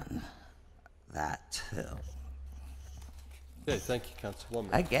on that too. Okay, thank you, Councilwoman.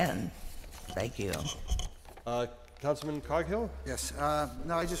 Again, thank you. Councilman Coghill? Yes.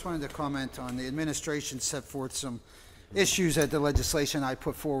 No, I just wanted to comment on the administration set forth some issues that the legislation I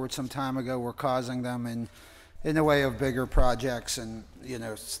put forward some time ago were causing them in the way of bigger projects and, you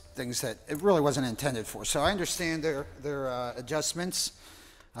know, things that it really wasn't intended for. So I understand their adjustments,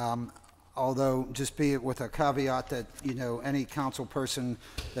 although just be it with a caveat that, you know, any council person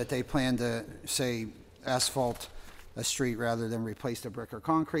that they plan to, say, asphalt a street rather than replace the brick or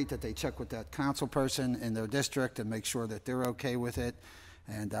concrete, that they check with that council person in their district and make sure that they're okay with it.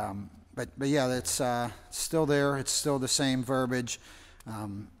 And but yeah, it's still there. It's still the same verbiage,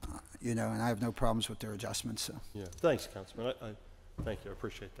 you know, and I have no problems with their adjustments. So. Yeah, thanks, Councilman. I thank you. I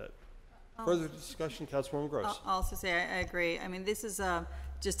appreciate that. Further discussion, Councilwoman Gross. I'll also say I agree. I mean, this is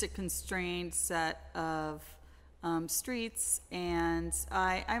just a constrained set of streets, and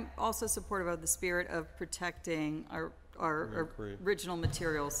I'm also supportive of the spirit of protecting our original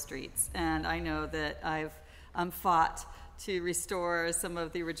material streets. And I know that I've fought to restore some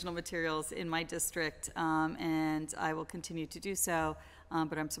of the original materials in my district, and I will continue to do so,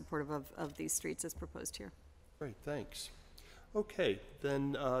 but I'm supportive of these streets as proposed here. Great, thanks. Okay,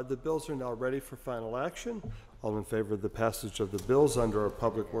 then the bills are now ready for final action. All in favor of the passage of the bills under our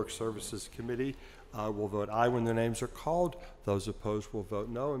Public Works Services Committee will vote aye when their names are called. Those opposed will vote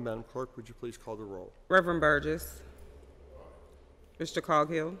no. And Madam Clerk, would you please call the roll? Reverend Burgess. Mr.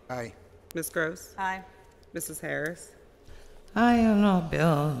 Coghill. Aye. Ms. Gross. Aye. Mrs. Harris. I have no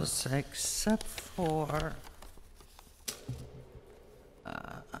bills except for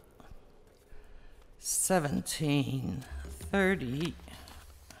 1730,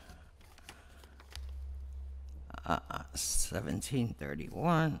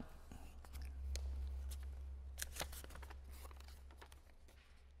 1731,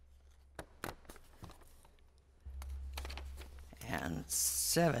 and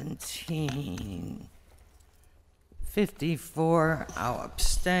 1754. I'll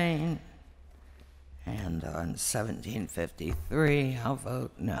abstain. And on 1753, I'll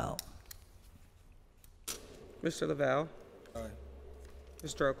vote no. Mr. Lavelle. Aye.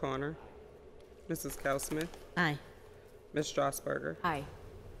 Mr. O'Connor. Mrs. Cal-Smith. Aye. Ms. Strasburger. Aye.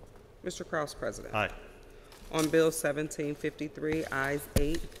 Mr. Kraus, President. Aye. On Bill 1753, ayes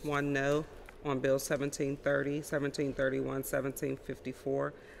 8, 1 no. On Bill 1730, 1731,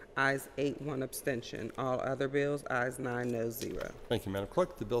 1754, ayes 8, 1 abstention. All other bills, ayes 9, no 0. Thank you, Madam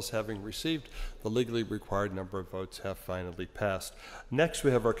Clerk. The bills having received the legally required number of votes have finally passed. Next, we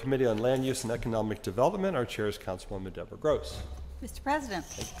have our Committee on Land Use and Economic Development. Our chair is Councilwoman Deborah Gross. Mr. President.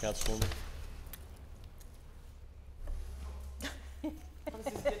 Thank you, Councilwoman.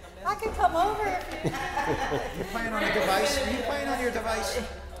 I can come over if you... You playing on a device? Are you playing on your device?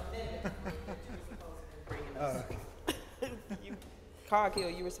 Coghill,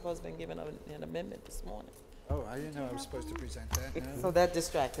 you were supposed to be given an amendment this morning. Oh, I didn't know I was supposed to present that. No. So that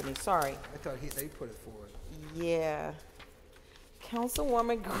distracted me, sorry. I thought they put it forward. Yeah.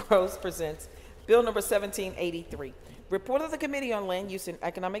 Councilwoman Gross presents Bill number 1783. Report of the Committee on Land Use and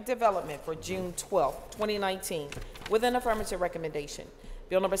Economic Development for June 12, 2019, with an affirmative recommendation.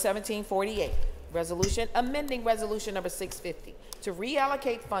 Bill number 1748, resolution amending resolution number 650 to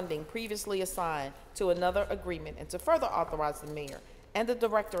reallocate funding previously assigned to another agreement and to further authorize the mayor and the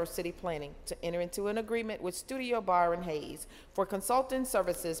director of city planning to enter into an agreement with Studio Byron Hayes for consulting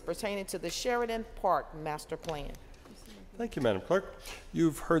services pertaining to the Sheridan Park Master Plan. Thank you, Madam Clerk.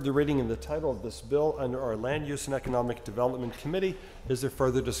 You've heard the reading and the title of this bill under our Land Use and Economic Development Committee. Is there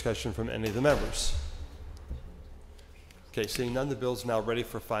further discussion from any of the members? Okay, seeing none, the bill is now ready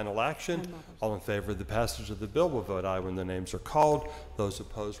for final action. All in favor of the passage of the bill will vote aye when the names are called. Those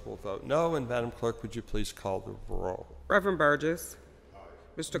opposed will vote no. And Madam Clerk, would you please call the roll? Reverend Burgess. Aye.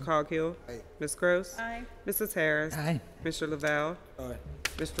 Mr. Coghill. Aye. Ms. Gross. Aye. Mrs. Harris. Aye. Mr. Lavelle. Aye.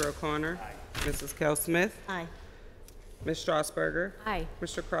 Mr. O'Connor. Mrs. Cal-Smith. Aye. Ms. Strasburger. Aye.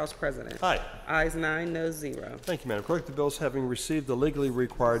 Mr. Kraus, President. Aye. Ayes 9, no 0. Thank you, Madam Clerk. The bills having received the legally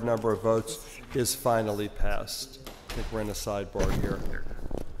required number of votes is finally passed. I think we're in a sidebar here.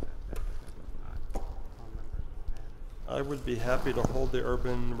 I would be happy to hold the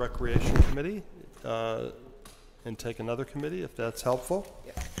Urban Recreation Committee and take another committee if that's helpful.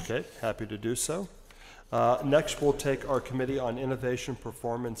 Okay, happy to do so. Next, we'll take our Committee on Innovation,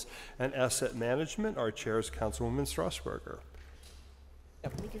 Performance, and Asset Management. Our chair is Councilwoman Strasburger.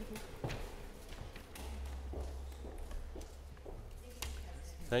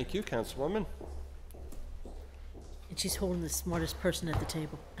 Thank you, Councilwoman. And she's holding the smartest person at the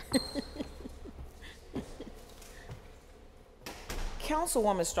table.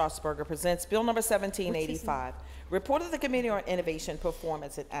 Councilwoman Strasburger presents Bill number 1785, Report of the Committee on Innovation,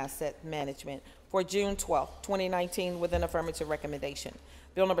 Performance, and Asset Management for June 12, 2019, with an affirmative recommendation.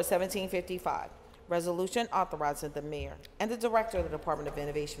 Bill number 1755, resolution authorizing the mayor and the director of the Department of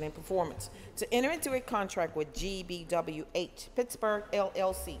Innovation and Performance to enter into a contract with GBWH Pittsburgh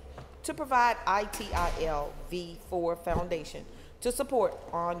LLC to provide ITIL V4 Foundation to support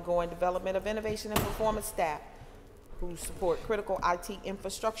ongoing development of innovation and performance staff who support critical IT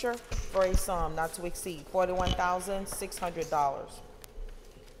infrastructure for a sum not to exceed $41,600.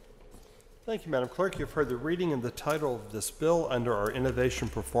 Thank you, Madam Clerk. You've heard the reading and the title of this bill under our Innovation,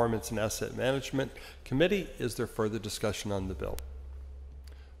 Performance, and Asset Management Committee. Is there further discussion on the bill?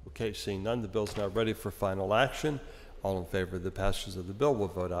 Okay, seeing none, the bill is now ready for final action. All in favor of the passage of the bill will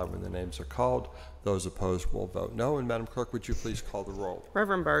vote aye when the names are called. Those opposed will vote no. And Madam Clerk, would you please call the roll?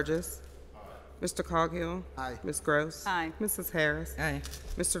 Reverend Burgess. Mr. Coghill. Aye. Ms. Gross. Aye. Mrs. Harris. Aye.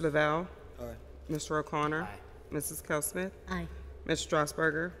 Mr. Lavelle. Aye. Mr. O'Connor. Mrs. Cal-Smith. Aye. Ms.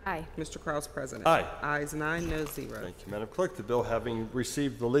 Strasburger. Aye. Mr. Kraus, President. Aye. Ayes 9, no 0. Thank you, Madam Clerk. The bill, having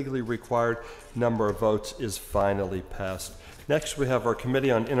received the legally required number of votes, is finally passed. Next, we have our Committee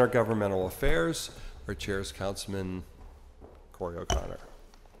on Intergovernmental Affairs. Our chair is Councilman Corey O'Connor.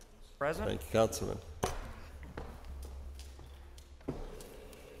 President. Thank you, Councilman.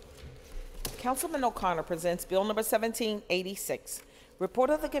 Councilman O'Connor presents Bill number 1786, Report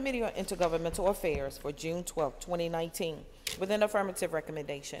of the Committee on Intergovernmental Affairs for June 12, 2019, with an affirmative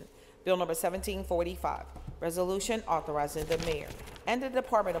recommendation. Bill number 1745, Resolution authorizing the Mayor and the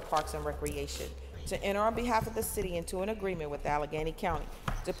Department of Parks and Recreation to enter on behalf of the city into an agreement with Allegheny County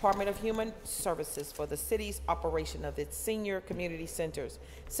Department of Human Services for the city's operation of its senior community centers.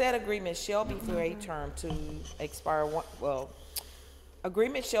 Said agreement shall be for a term to expire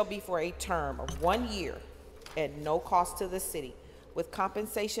agreement shall be for a term of 1 year at no cost to the city, with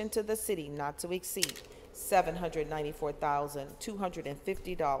compensation to the city not to exceed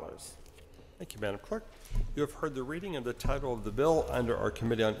 $794,250. Thank you, Madam Clerk. You have heard the reading and the title of the bill under our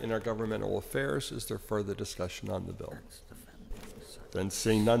Committee on Intergovernmental Affairs. Is there further discussion on the bill? Then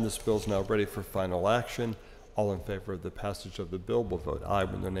seeing none, this bill is now ready for final action. All in favor of the passage of the bill will vote aye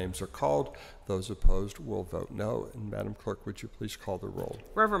when their names are called. Those opposed will vote no. And Madam Clerk, would you please call the roll?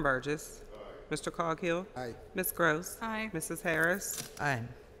 Reverend Burgess. Mr. Coghill. Aye. Ms. Gross. Aye. Mrs. Harris. Aye.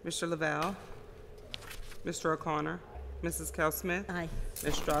 Mr. Lavelle. Mr. O'Connor. Mrs. Kel Smith. Aye.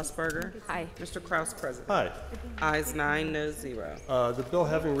 Ms. Strasburger. Aye. Mr. Kraus, President. Aye. Ayes 9, no 0. The bill,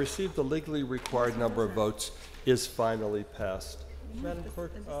 having received the legally required number of votes, is finally passed. Madam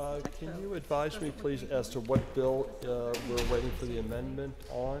Clerk, can you advise me, please, as to what bill we're waiting for the amendment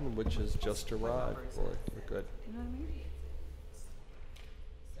on, which has just arrived? Boy, we're good. You know what I mean?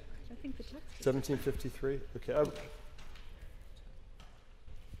 I think the text. 1753? Okay.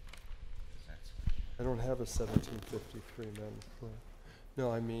 I don't have a 1753, Madam Clerk.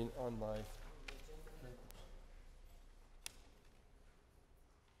 No, I mean on my...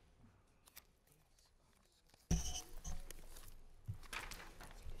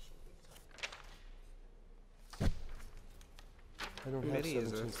 I don't have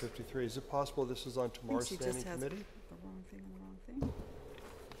 1753. Is it possible this is on tomorrow's standing committee? The wrong thing and the wrong thing.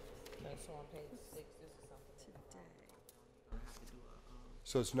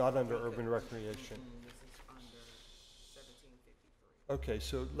 So it's not under urban recreation. Okay,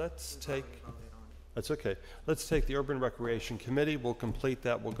 so let's take, that's okay. Let's take the urban recreation committee. We'll complete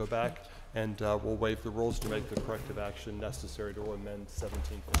that. We'll go back and we'll waive the rules to make the corrective action necessary to amend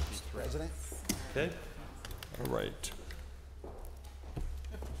 1753. President? Okay? All right.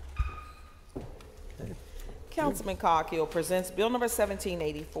 Councilman Coghill presents Bill number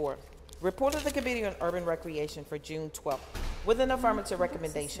 1784, Report of the Committee on Urban Recreation for June 12th, with an affirmative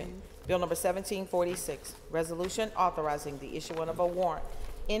recommendation. Bill number 1746, Resolution authorizing the issuance of a warrant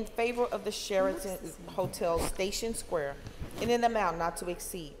in favor of the Sheraton Hotel Station Square in an amount not to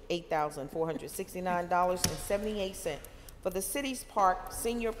exceed $8,469.78 for the city's Park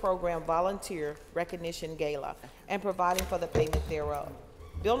Senior Program Volunteer Recognition Gala and providing for the payment thereof.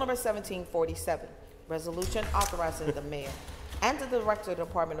 Bill number 1747, Resolution authorizing the mayor and the director of the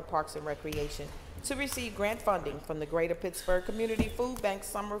Department of Parks and Recreation to receive grant funding from the Greater Pittsburgh Community Food Bank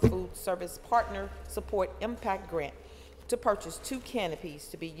Summer Food Service Partner Support Impact Grant to purchase 2 canopies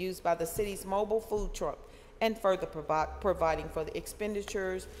to be used by the city's mobile food truck and further providing for the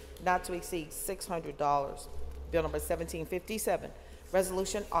expenditures not to exceed $600. Bill number 1757,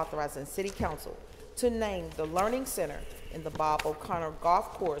 Resolution authorizing City Council to name the Learning Center in the Bob O'Connor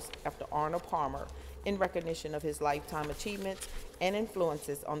Golf Course after Arnold Palmer in recognition of his lifetime achievements and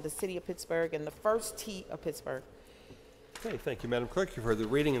influences on the city of Pittsburgh and the first tee of Pittsburgh. Okay, thank you, Madam Clerk. You've heard the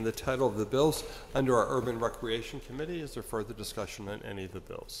reading and the title of the bills under our Urban Recreation Committee. Is there further discussion on any of the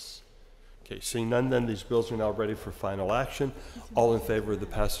bills? Okay, seeing none, then these bills are now ready for final action. All in favor of the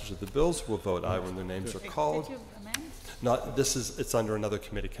passage of the bills will vote aye when their names are called. Did you amend? It's under another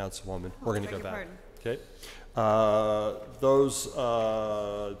committee, Councilwoman. We're going to go beg your back. pardon. Okay. Those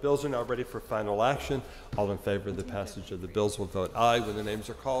bills are now ready for final action. All in favor of the passage of the bills will vote aye when the names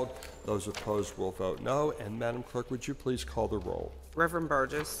are called. Those opposed will vote no. And Madam Clerk, would you please call the roll? Reverend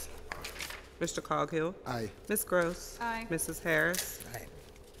Burgess. Mr. Coghill. Aye. Ms. Gross. Aye. Mrs. Harris. Aye.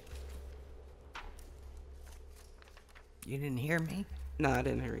 You didn't hear me? No, I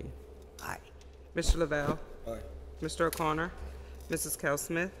didn't hear you. Aye. Mr. Lavelle. Aye. Mr. O'Connor. Mrs. Kel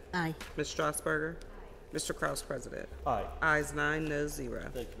Smith. Aye. Ms. Strasburger. Mr. Kraus, President. Aye. Ayes 9, no 0.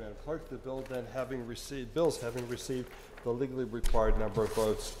 Thank you, Madam Clerk. The bill then having received the legally required number of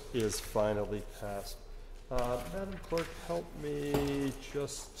votes is finally passed. Madam Clerk, help me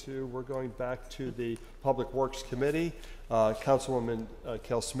we're going back to the Public Works Committee. Councilwoman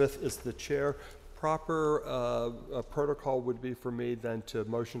Kel Smith is the chair. Proper protocol would be for me then to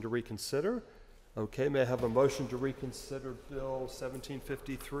motion to reconsider. Okay, may I have a motion to reconsider Bill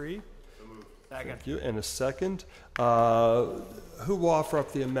 1753? Second. Thank you. And a second. Who will offer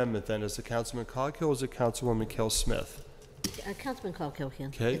up the amendment then? Is it Councilman Coghill or is it Councilwoman Kel Smith? Councilman Coghill can.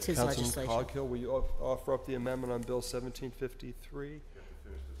 Okay, It's his Councilman legislation. Coghill, will you offer up the amendment on Bill 1753?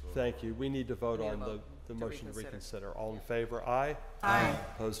 Thank you. We need to vote on the motion to reconsider. All in favor? Aye. Aye.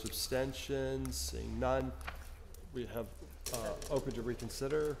 Opposed, abstentions? Seeing none, we have open to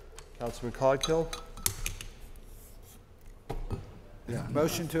reconsider. Councilman Coghill? Yeah,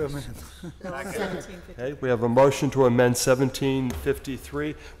 motion to amend. Okay, we have a motion to amend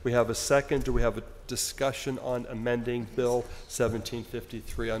 1753. We have a second. Do we have a discussion on amending Bill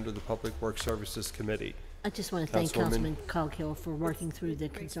 1753 under the Public Works Services Committee? I just want to thank Councilman Coghill for working through the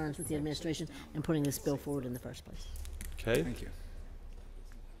concerns with the administration and putting this bill forward in the first place. Okay. Thank you.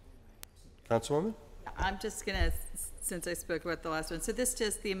 Councilwoman? I'm just gonna, since I spoke about the last one, so this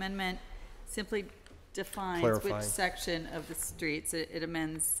just, the amendment simply defines which Clarifying. section of the streets. It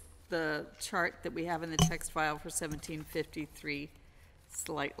amends the chart that we have in the text file for 1753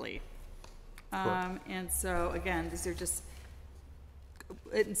 slightly. And so, again, these are just,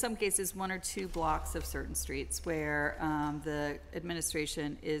 in some cases, one or two blocks of certain streets where the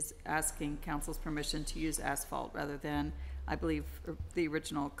administration is asking council's permission to use asphalt rather than, I believe, the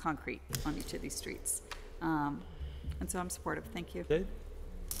original concrete on each of these streets. And so I'm supportive. Thank you. Okay.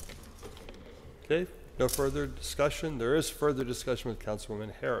 Okay, no further discussion. There is further discussion with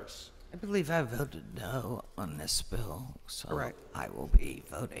Councilwoman Harris. I believe I voted no on this bill, so Correct. I will be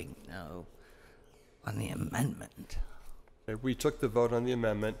voting no on the amendment. Okay, we took the vote on the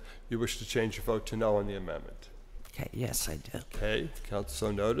amendment. You wish to change your vote to no on the amendment? Okay, yes, I do. Okay,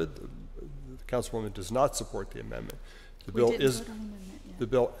 so noted. The Councilwoman does not support the amendment. The We bill didn't is vote on the amendment yet. the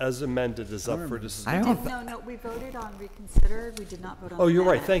bill as amended is up for discussion. No, we voted on reconsider. We did not vote on Oh, the you're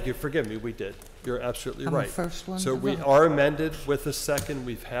right. amendment. Thank you. Forgive me. We did. You're absolutely I'm the right. first one So to we vote. are amended with a second.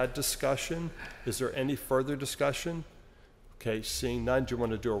 We've had discussion. Is there any further discussion? Okay, seeing none, do you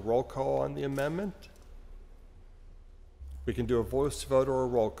want to do a roll call on the amendment? We can do a voice vote or a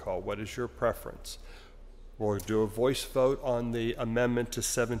roll call. What is your preference? We'll do a voice vote on the amendment to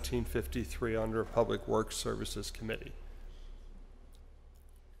 1753 under Public Works Services Committee.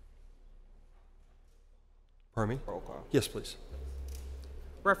 Pardon me? Roll call. Yes, please.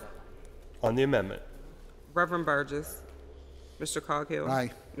 On the amendment. Reverend Burgess. Mr. Coghill.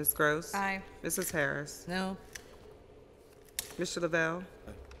 Aye. Ms. Gross. Aye. Mrs. Harris. No. Mr. Lavelle.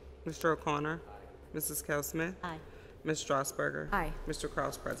 Mr. O'Connor. Mrs. Cal Smith. Aye. Ms. Strasburger. Aye. Mr.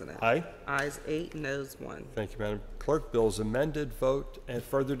 Cross, President. Aye. Ayes 8, noes 1. Thank you, Madam Clerk. Bill is amended. Vote and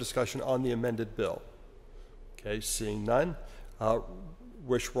further discussion on the amended bill. Okay, seeing none.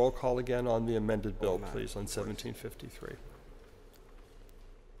 Wish roll call again on the amended bill, please, on 1753.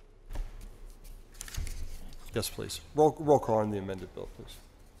 Yes, please. Roll call on the amended bill,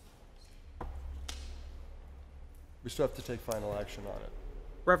 please. We still have to take final action on it.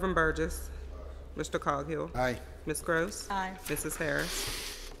 Reverend Burgess. Mr. Coghill. Aye. Ms. Gross. Aye. Mrs.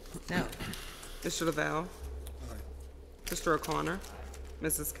 Harris. No. Mr. Lavelle. Mr. O'Connor.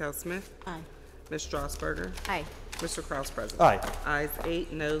 Mrs. Cal Smith. Aye. Ms. Strasburger. Aye. Mr. Cross, President. Aye. Ayes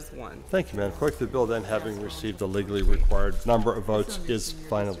 8, noes 1. Thank you, Madam Clerk. The bill then, having received the legally required number of votes, is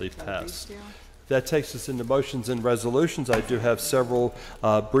finally passed. That takes us into motions and resolutions. I do have several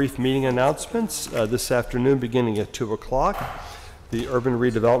brief meeting announcements. This afternoon, beginning at 2 o'clock, the Urban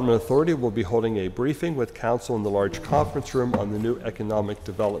Redevelopment Authority will be holding a briefing with Council in the large conference room on the new Economic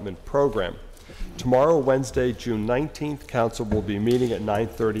Development Program. Tomorrow, Wednesday, June 19th, Council will be meeting at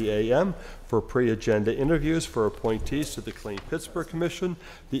 9:30 a.m. for pre-agenda interviews for appointees to the Clean Pittsburgh Commission,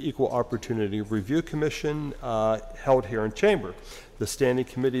 the Equal Opportunity Review Commission, held here in Chamber. The Standing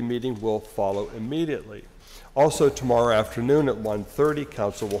Committee meeting will follow immediately. Also, tomorrow afternoon at 1:30,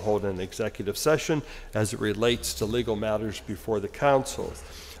 Council will hold an executive session as it relates to legal matters before the Council.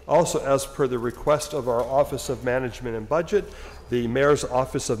 Also, as per the request of our Office of Management and Budget, the Mayor's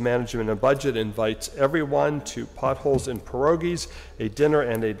Office of Management and Budget invites everyone to Potholes and Pierogies, a dinner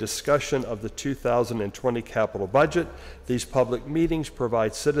and a discussion of the 2020 capital budget. These public meetings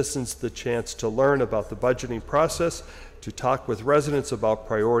provide citizens the chance to learn about the budgeting process, to talk with residents about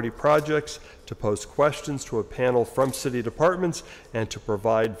priority projects, to pose questions to a panel from city departments, and to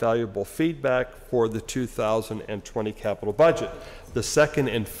provide valuable feedback for the 2020 capital budget. The second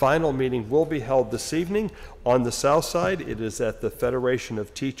and final meeting will be held this evening on the south side. It is at the Federation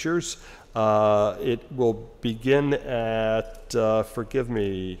of Teachers. It will begin at, forgive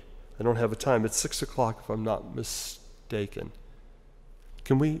me, I don't have a time. It's 6 o'clock if I'm not mistaken.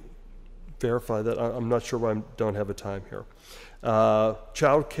 Can we verify that? I'm not sure why I don't have a time here.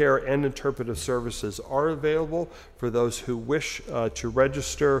 Child care and interpretive services are available for those who wish to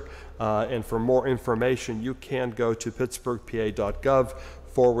register, and for more information you can go to pittsburghpa.gov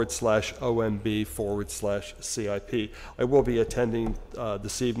www.iowa.edu/omb/CIP. I will be attending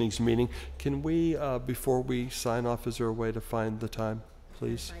this evening's meeting. Can we, before we sign off, is there a way to find the time,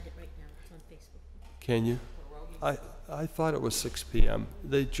 please? Find it right now. It's on Facebook. Can you? I thought it was 6 p.m.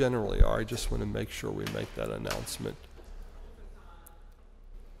 They generally are. I just want to make sure we make that announcement.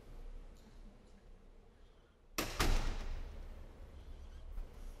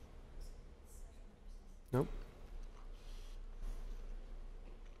 Nope.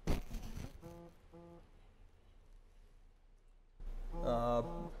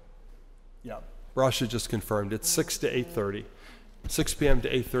 Yeah, Rasha just confirmed. It's 6 to 8:30. 6 p.m. to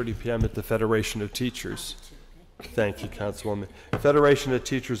 8:30 p.m. at the Federation of Teachers. Thank you, Councilwoman. Federation of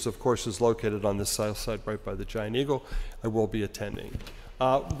Teachers, of course, is located on the south side right by the Giant Eagle. I will be attending.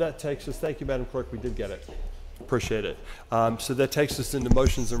 That takes us, thank you, Madam Clerk, we did get it. Appreciate it. So that takes us into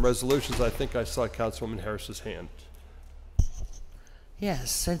motions and resolutions. I think I saw Councilwoman Harris's hand.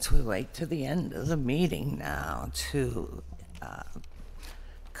 Yes, since we wait to the end of the meeting now to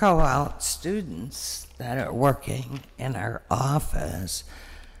call out students that are working in our office.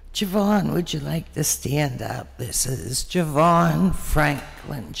 Javon, would you like to stand up? This is Javon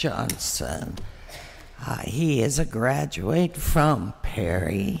Franklin Johnson. He is a graduate from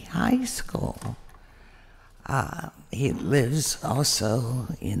Perry High School. He lives also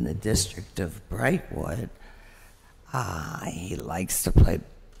in the district of Brightwood. He likes to play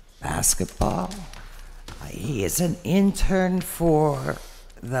basketball. He is an intern for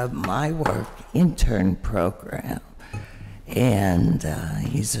the My Work intern program, and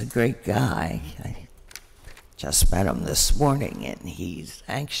he's a great guy. I just met him this morning, and he's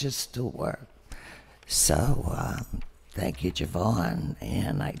anxious to work. So thank you, Javon,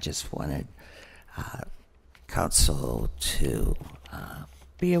 and I just wanted council to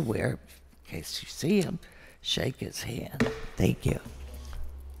be aware, in case you see him, shake his hand. Thank you.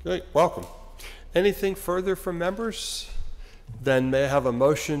 Great, welcome. Anything further from members? Then may I have a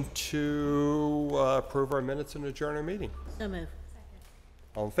motion to approve our minutes and adjourn our meeting? So move.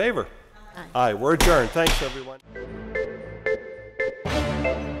 All in favor? Aye. Aye, we're adjourned. Thanks, everyone.